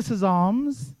Jesus'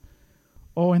 arms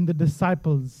or in the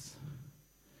disciples?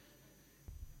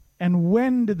 And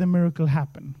when did the miracle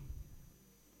happen?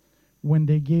 When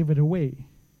they gave it away.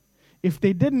 If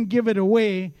they didn't give it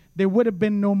away, there would have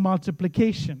been no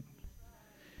multiplication.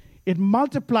 It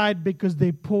multiplied because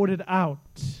they poured it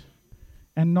out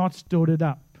and not stored it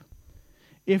up.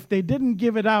 If they didn't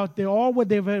give it out, what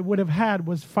they would have had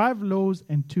was 5 loaves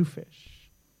and 2 fish.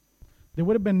 There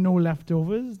would have been no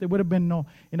leftovers. There would have been no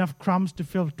enough crumbs to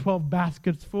fill 12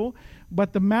 baskets full.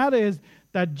 But the matter is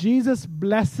that Jesus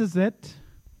blesses it,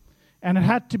 and it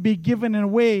had to be given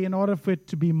away in order for it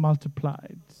to be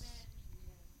multiplied.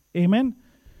 Amen?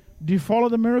 Do you follow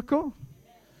the miracle?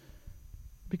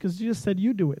 Because Jesus said,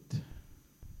 you do it.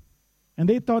 And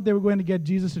they thought they were going to get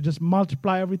Jesus to just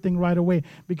multiply everything right away.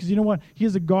 Because you know what?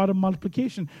 He's a God of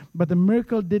multiplication. But the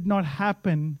miracle did not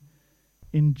happen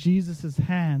in Jesus'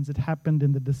 hands. It happened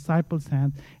in the disciples'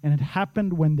 hands. And it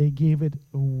happened when they gave it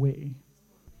away.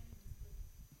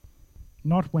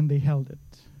 Not when they held it.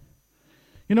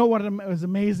 You know what was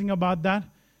amazing about that?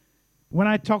 When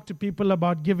I talk to people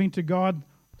about giving to God,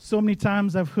 so many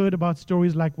times I've heard about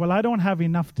stories like, well, I don't have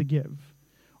enough to give.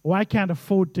 Or I can't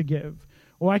afford to give.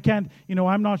 Or I can't,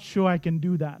 I'm not sure I can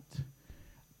do that.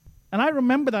 And I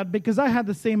remember that because I had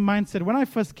the same mindset when I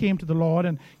first came to the Lord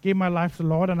and gave my life to the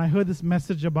Lord, and I heard this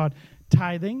message about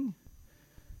tithing.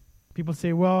 People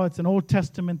say, well, it's an Old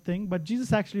Testament thing, but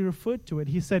Jesus actually referred to it.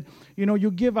 He said,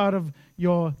 you give out of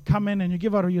your cumin, and you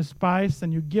give out of your spice,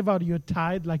 and you give out of your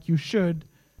tithe like you should.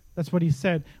 That's what he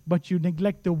said. But you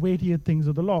neglect the weightier things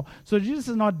of the law. So Jesus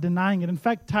is not denying it. In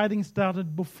fact, tithing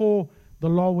started before the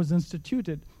law was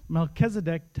instituted.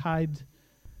 Melchizedek tithed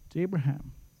to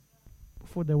Abraham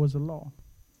before there was a law.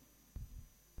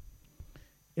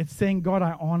 It's saying, God,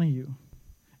 I honor you.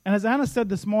 And as Anna said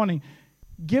this morning,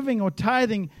 giving or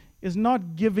tithing is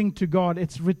not giving to God.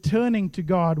 It's returning to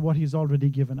God what he's already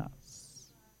given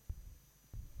us.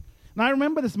 Now, I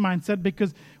remember this mindset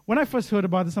because when I first heard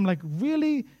about this, I'm like,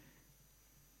 really?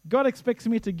 God expects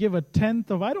me to give a tenth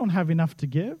of, I don't have enough to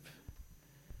give.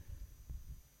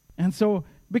 And so,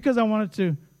 because I wanted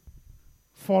to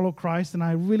follow Christ and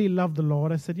I really love the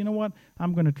Lord, I said, you know what?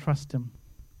 I'm going to trust him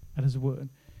at his word. And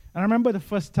I remember the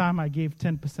first time I gave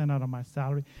 10% out of my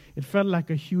salary. It felt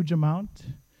like a huge amount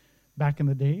back in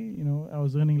the day. I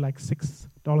was earning like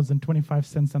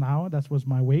 $6.25 an hour. That was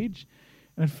my wage.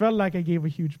 And it felt like I gave a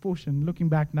huge portion. Looking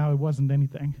back now, it wasn't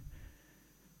anything.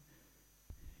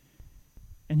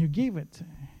 And you gave it.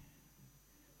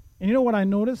 And you know what I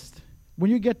noticed? When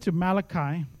you get to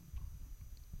Malachi,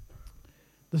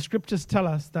 the scriptures tell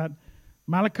us that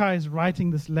Malachi is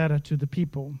writing this letter to the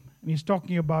people. And he's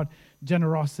talking about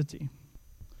generosity. And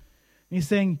he's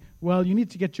saying, well, you need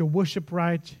to get your worship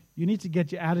right. You need to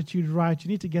get your attitude right. You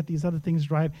need to get these other things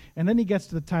right. And then he gets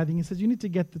to the tithing. He says, you need to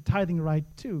get the tithing right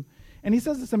too. And he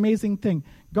says this amazing thing.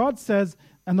 God says,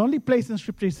 and the only place in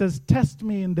Scripture he says, test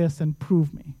me in this and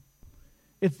prove me.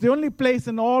 It's the only place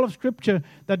in all of Scripture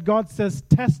that God says,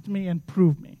 test me and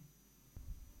prove me.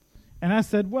 And I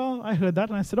said, well, I heard that,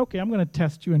 and I said, okay, I'm going to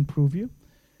test you and prove you.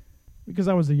 Because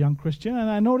I was a young Christian, and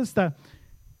I noticed that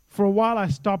for a while I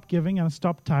stopped giving and I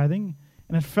stopped tithing,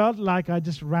 and it felt like I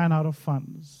just ran out of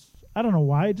funds. I don't know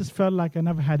why, it just felt like I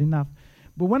never had enough.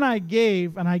 But when I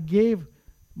gave, and I gave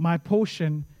my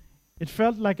portion, it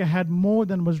felt like I had more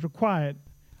than was required.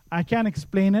 I can't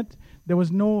explain it. There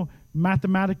was no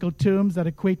mathematical terms that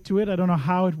equate to it. I don't know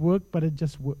how it worked, but it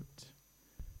just worked.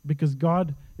 Because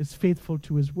God is faithful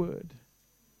to His word.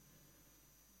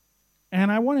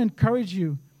 And I want to encourage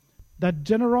you that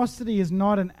generosity is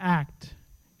not an act.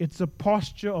 It's a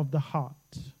posture of the heart.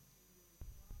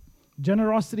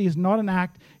 Generosity is not an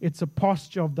act. It's a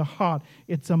posture of the heart.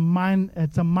 It's a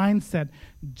mindset.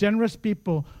 Generous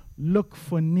people look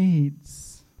for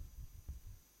needs.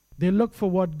 They look for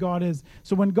what God is.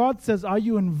 So when God says, are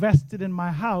you invested in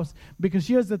my house? Because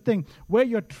here's the thing. Where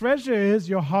your treasure is,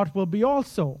 your heart will be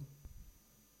also.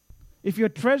 If your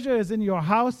treasure is in your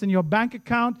house, in your bank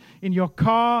account, in your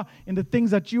car, in the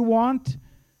things that you want,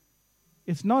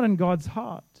 it's not in God's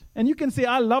heart. And you can say,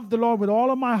 I love the Lord with all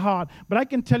of my heart, but I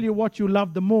can tell you what you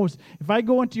love the most. If I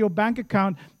go into your bank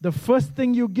account, the first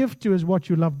thing you give to is what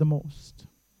you love the most.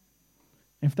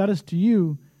 If that is to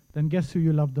you, then guess who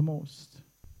you love the most?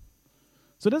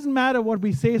 So it doesn't matter what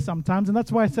we say sometimes, and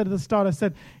that's why I said at the start, I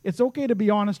said, it's okay to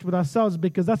be honest with ourselves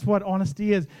because that's what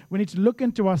honesty is. We need to look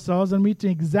into ourselves and we need to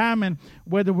examine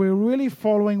whether we're really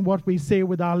following what we say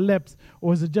with our lips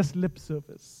or is it just lip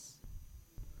service.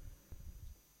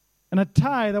 And a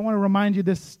tithe, I want to remind you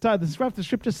this, the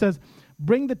scripture says,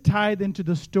 bring the tithe into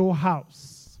the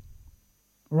storehouse,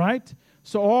 right?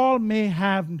 So all may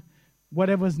have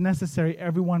whatever is necessary,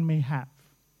 everyone may have.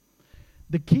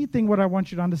 The key thing, what I want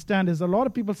you to understand is a lot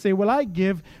of people say, well, I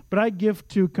give, but I give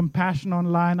to Compassion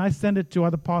Online. I send it to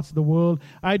other parts of the world.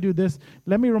 I do this.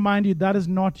 Let me remind you, that is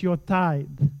not your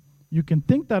tithe. You can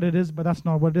think that it is, but that's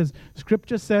not what it is.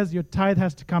 Scripture says your tithe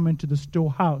has to come into the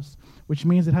storehouse, which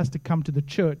means it has to come to the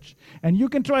church. And you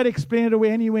can try to explain it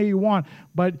away any way you want,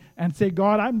 and say,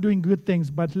 God, I'm doing good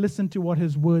things, but listen to what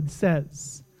His word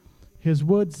says. His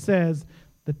word says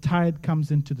the tithe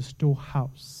comes into the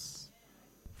storehouse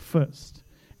first.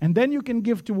 And then you can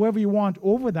give to whoever you want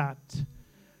over that.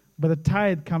 But the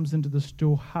tithe comes into the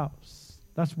storehouse.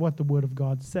 That's what the Word of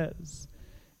God says.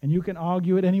 And you can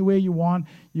argue it any way you want.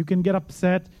 You can get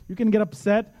upset.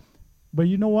 But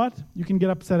you know what? You can get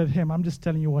upset at Him. I'm just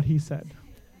telling you what He said.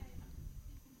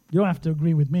 You don't have to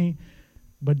agree with me,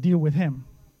 but deal with Him.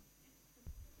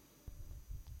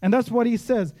 And that's what He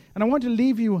says. And I want to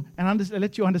leave you and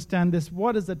let you understand this.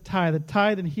 What is a tithe? A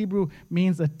tithe in Hebrew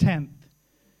means a tenth.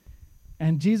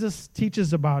 And Jesus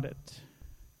teaches about it.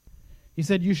 He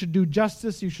said you should do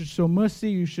justice, you should show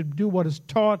mercy, you should do what is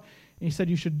taught. And He said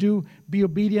you should be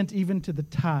obedient even to the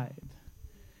tithe.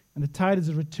 And the tithe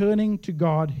is returning to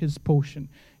God His portion.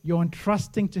 You're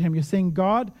entrusting to Him. You're saying,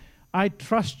 God, I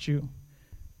trust you.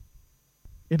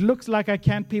 It looks like I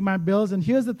can't pay my bills. And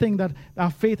here's the thing that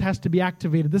our faith has to be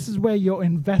activated. This is where you're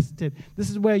invested. This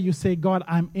is where you say, God,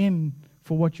 I'm in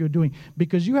for what you're doing.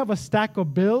 Because you have a stack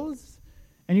of bills.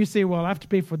 And you say, well, I have to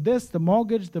pay for this, the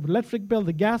mortgage, the electric bill,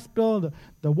 the gas bill,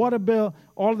 the water bill,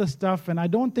 all the stuff, and I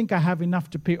don't think I have enough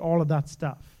to pay all of that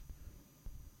stuff.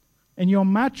 And you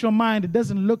match your mind, it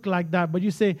doesn't look like that, but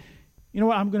you say, you know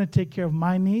what, I'm going to take care of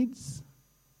my needs.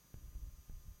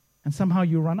 And somehow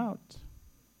you run out.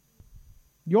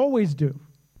 You always do.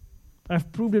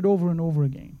 I've proved it over and over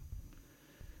again.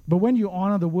 But when you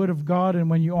honor the Word of God and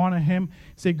when you honor Him,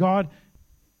 say, God,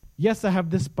 yes, I have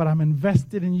this, but I'm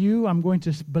invested in you. I'm going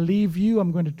to believe you.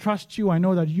 I'm going to trust you. I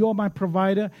know that you're my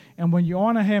provider. And when you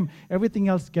honor Him, everything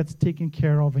else gets taken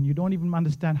care of. And you don't even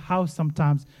understand how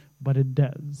sometimes, but it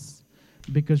does.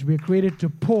 Because we're created to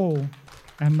pour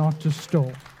and not to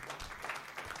store.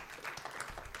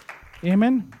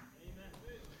 Amen?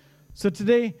 So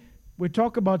today, we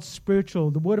talk about spiritual.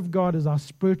 The Word of God is our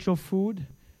spiritual food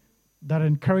that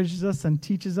encourages us and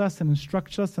teaches us and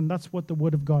instructs us. And that's what the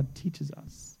Word of God teaches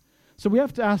us. So we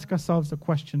have to ask ourselves a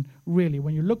question, really.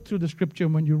 When you look through the Scripture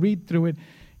and when you read through it,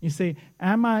 you say,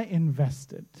 am I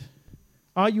invested?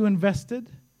 Are you invested?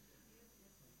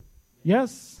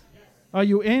 Yes? Are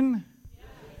you in?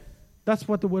 That's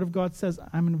what the Word of God says.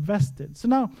 I'm invested. So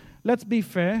now, let's be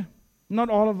fair. Not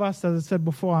all of us, as I said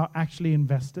before, are actually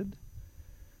invested.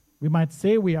 We might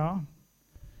say we are.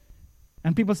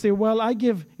 And people say, well, I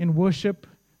give in worship,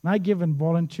 and I give in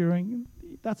volunteering.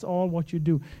 That's all what you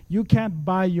do. You can't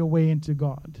buy your way into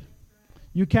God.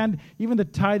 You can't, even the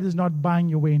tithe is not buying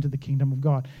your way into the kingdom of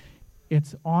God.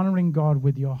 It's honoring God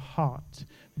with your heart,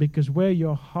 because where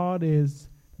your heart is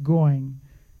going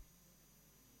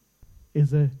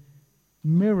is a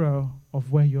mirror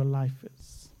of where your life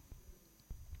is.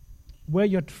 Where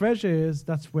your treasure is,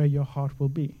 that's where your heart will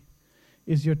be.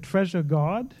 Is your treasure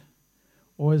God,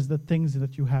 or is the things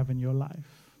that you have in your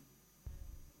life?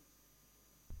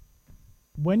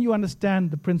 When you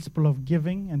understand the principle of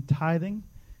giving and tithing,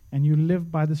 and you live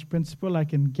by this principle, I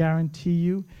can guarantee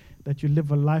you that you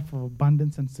live a life of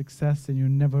abundance and success, and you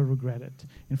never regret it.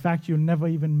 In fact, you'll never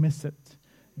even miss it,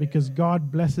 because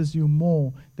God blesses you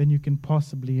more than you can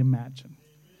possibly imagine,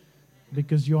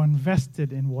 because you're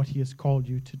invested in what He has called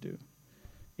you to do.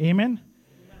 Amen?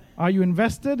 Are you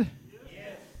invested?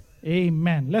 Yes.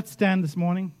 Amen. Let's stand this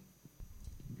morning.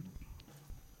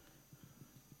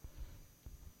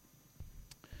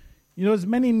 You know, there's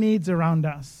many needs around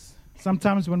us.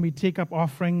 Sometimes when we take up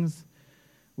offerings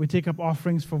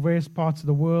for various parts of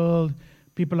the world.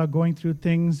 People are going through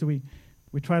things. We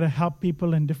try to help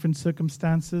people in different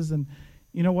circumstances. And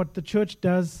you know what the church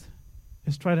does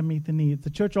is try to meet the needs. The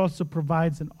church also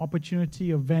provides an opportunity,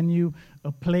 a venue,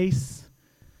 a place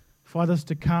for others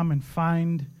to come and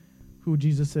find who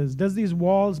Jesus is. Does these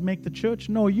walls make the church?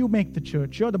 No, you make the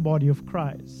church. You're the body of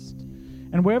Christ.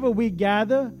 And wherever we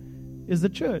gather is the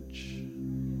church.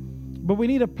 But we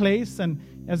need a place, and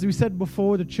as we said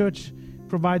before, the church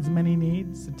provides many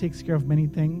needs. It takes care of many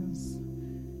things.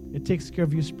 It takes care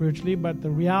of you spiritually, but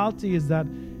the reality is that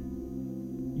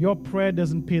your prayer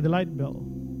doesn't pay the light bill.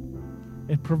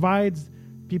 It provides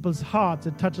people's hearts.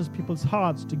 It touches people's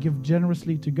hearts to give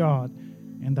generously to God,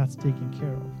 and that's taken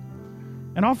care of.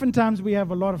 And oftentimes we have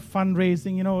a lot of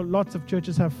fundraising. You know, lots of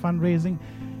churches have fundraising.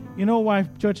 You know why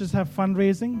churches have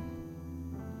fundraising?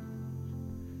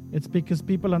 It's because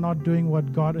people are not doing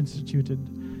what God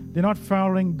instituted. They're not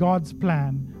following God's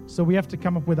plan, so we have to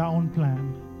come up with our own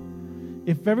plan.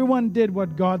 If everyone did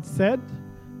what God said,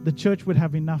 the church would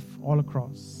have enough all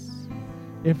across.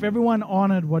 If everyone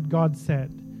honored what God said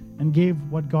and gave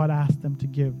what God asked them to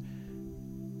give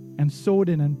and sowed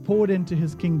in and poured into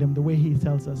His kingdom the way He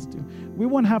tells us to, we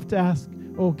won't have to ask,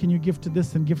 oh, can you give to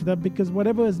this and give to that? Because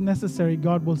whatever is necessary,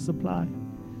 God will supply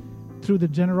through the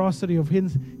generosity of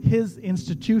His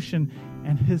institution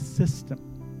and His system.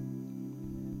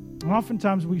 And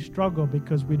oftentimes we struggle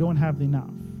because we don't have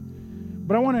enough.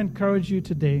 But I want to encourage you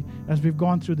today, as we've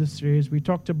gone through this series, we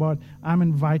talked about I'm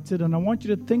invited, and I want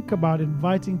you to think about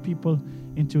inviting people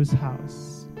into His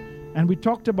house. And we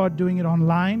talked about doing it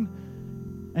online,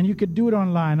 and you could do it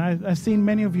online. I've seen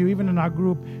many of you, even in our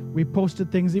group, we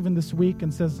posted things even this week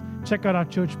and says, check out our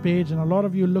church page. And a lot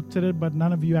of you looked at it, but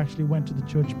none of you actually went to the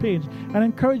church page. And I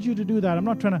encourage you to do that. I'm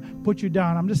not trying to put you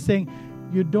down. I'm just saying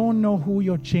you don't know who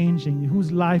you're changing,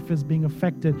 whose life is being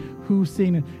affected, who's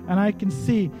seeing it. And I can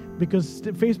see, because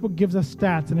Facebook gives us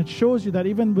stats, and it shows you that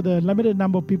even with a limited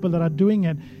number of people that are doing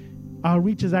it, our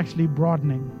reach is actually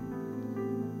broadening.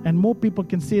 And more people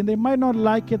can see, and they might not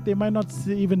like it, they might not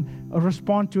even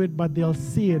respond to it, but they'll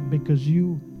see it because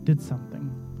you did something.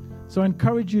 So I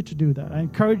encourage you to do that. I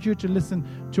encourage you to listen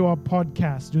to our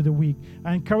podcast through the week.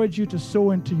 I encourage you to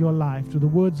sow into your life, through the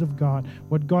words of God,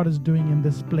 what God is doing in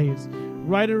this place.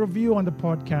 Write a review on the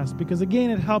podcast, because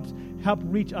again, it helps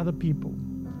reach other people.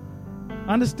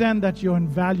 Understand that you're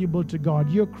invaluable to God.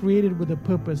 You're created with a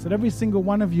purpose, that every single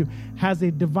one of you has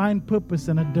a divine purpose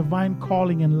and a divine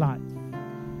calling in life.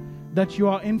 That you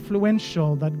are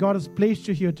influential, that God has placed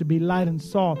you here to be light and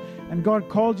salt, and God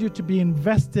called you to be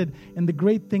invested in the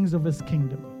great things of His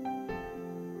kingdom.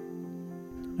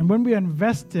 And when we are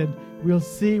invested, we'll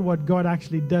see what God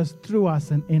actually does through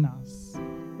us and in us.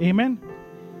 Amen?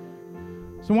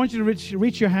 So I want you to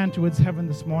reach your hand towards heaven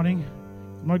this morning.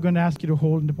 I'm not going to ask you to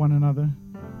hold one another,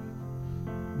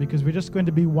 because we're just going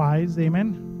to be wise.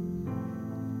 Amen?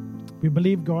 We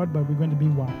believe God, but we're going to be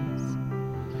wise.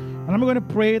 And I'm going to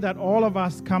pray that all of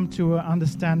us come to an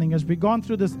understanding as we've gone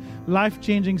through this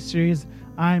life-changing series,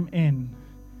 I'm In.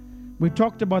 We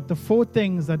talked about the 4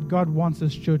 things that God wants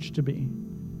His church to be.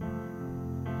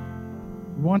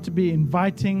 We want to be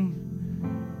inviting,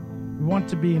 we want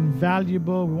to be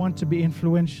invaluable, we want to be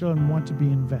influential, and we want to be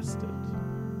invested.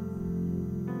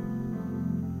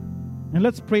 And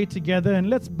let's pray together, and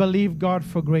let's believe God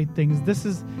for great things. This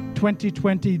is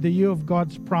 2020, the year of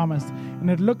God's promise. And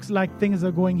it looks like things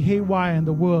are going haywire in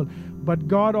the world, but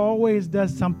God always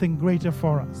does something greater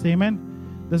for us.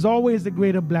 Amen? There's always a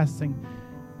greater blessing.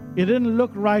 It didn't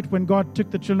look right when God took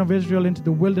the children of Israel into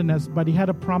the wilderness, but He had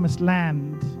a promised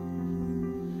land.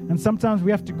 And sometimes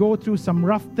we have to go through some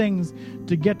rough things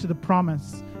to get to the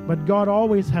promise, but God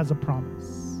always has a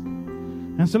promise.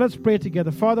 And so let's pray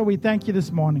together. Father, we thank you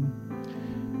this morning.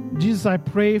 Jesus, I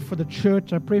pray for the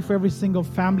church. I pray for every single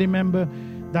family member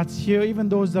that's here, even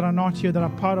those that are not here, that are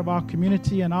part of our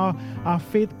community and our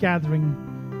faith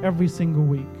gathering every single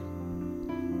week.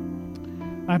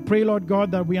 I pray, Lord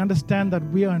God, that we understand that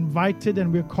we are invited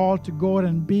and we're called to go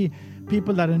and be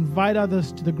people that invite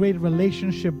others to the great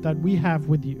relationship that we have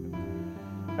with you.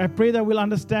 I pray that we'll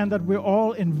understand that we're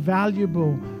all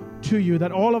invaluable to you,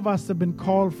 that all of us have been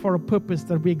called for a purpose,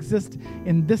 that we exist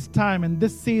in this time and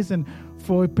this season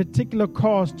for a particular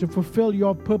cause to fulfill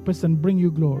your purpose and bring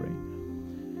you glory.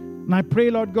 And I pray,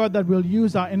 Lord God, that we'll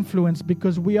use our influence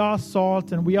because we are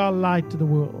salt and we are light to the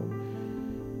world.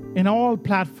 In all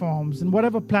platforms, in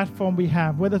whatever platform we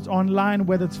have, whether it's online,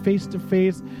 whether it's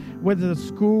face-to-face, whether it's at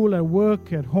school, at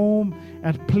work, at home,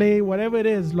 at play, whatever it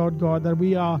is, Lord God, that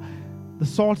we are the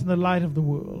salt and the light of the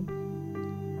world.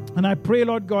 And I pray,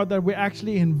 Lord God, that we're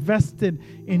actually invested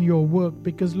in your work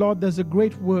because, Lord, there's a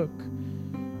great work.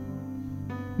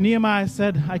 Nehemiah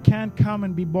said, I can't come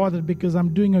and be bothered because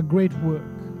I'm doing a great work.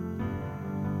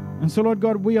 And so, Lord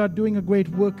God, we are doing a great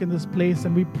work in this place,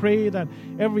 and we pray that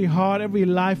every heart, every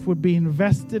life would be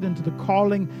invested into the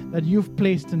calling that you've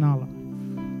placed in our life.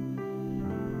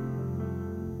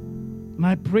 And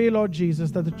I pray, Lord Jesus,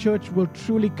 that the church will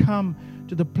truly come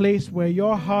to the place where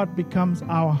your heart becomes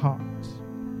our heart,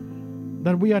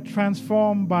 that we are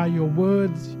transformed by your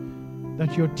words,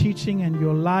 that your teaching and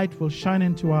your light will shine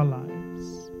into our lives.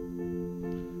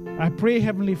 I pray,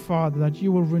 Heavenly Father, that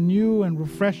you will renew and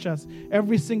refresh us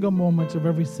every single moment of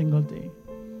every single day,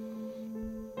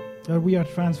 that we are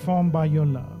transformed by your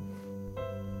love.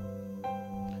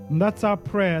 And that's our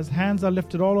prayers. Hands are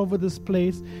lifted all over this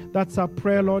place. That's our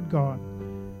prayer, Lord God,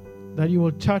 that you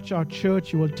will touch our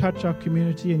church, you will touch our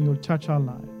community, and you will touch our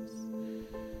lives.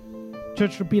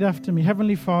 Church, repeat after me.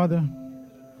 Heavenly Father,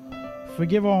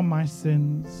 forgive all my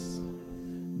sins.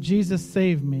 Jesus,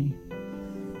 save me.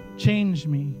 Change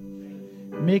me.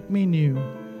 Make me new.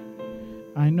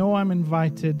 I know I'm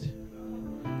invited.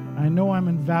 I know I'm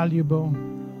invaluable.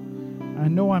 I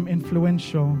know I'm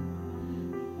influential.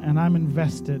 And I'm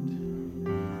invested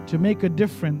to make a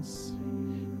difference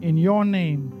in your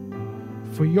name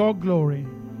for your glory.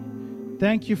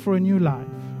 Thank you for a new life.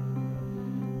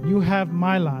 You have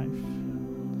my life.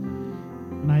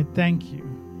 And I thank you.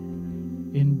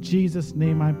 In Jesus'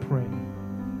 name I pray.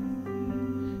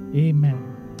 Amen.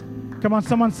 Come on,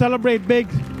 someone celebrate big.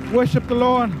 Worship the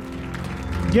Lord.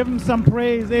 Give him some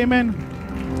praise. Amen.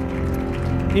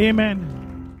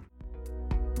 Amen.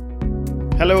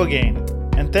 Hello again,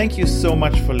 and thank you so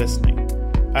much for listening.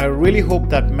 I really hope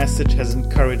that message has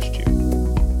encouraged you.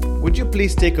 Would you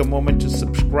please take a moment to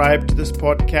subscribe to this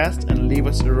podcast and leave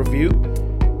us a review?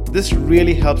 This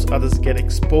really helps others get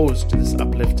exposed to this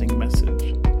uplifting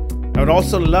message. I would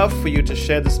also love for you to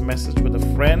share this message with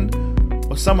a friend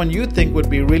or someone you think would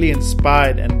be really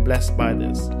inspired and blessed by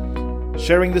this.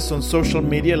 Sharing this on social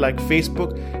media like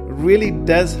Facebook really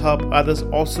does help others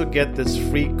also get this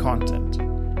free content.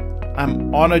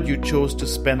 I'm honored you chose to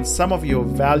spend some of your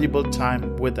valuable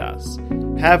time with us.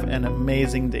 Have an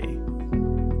amazing day.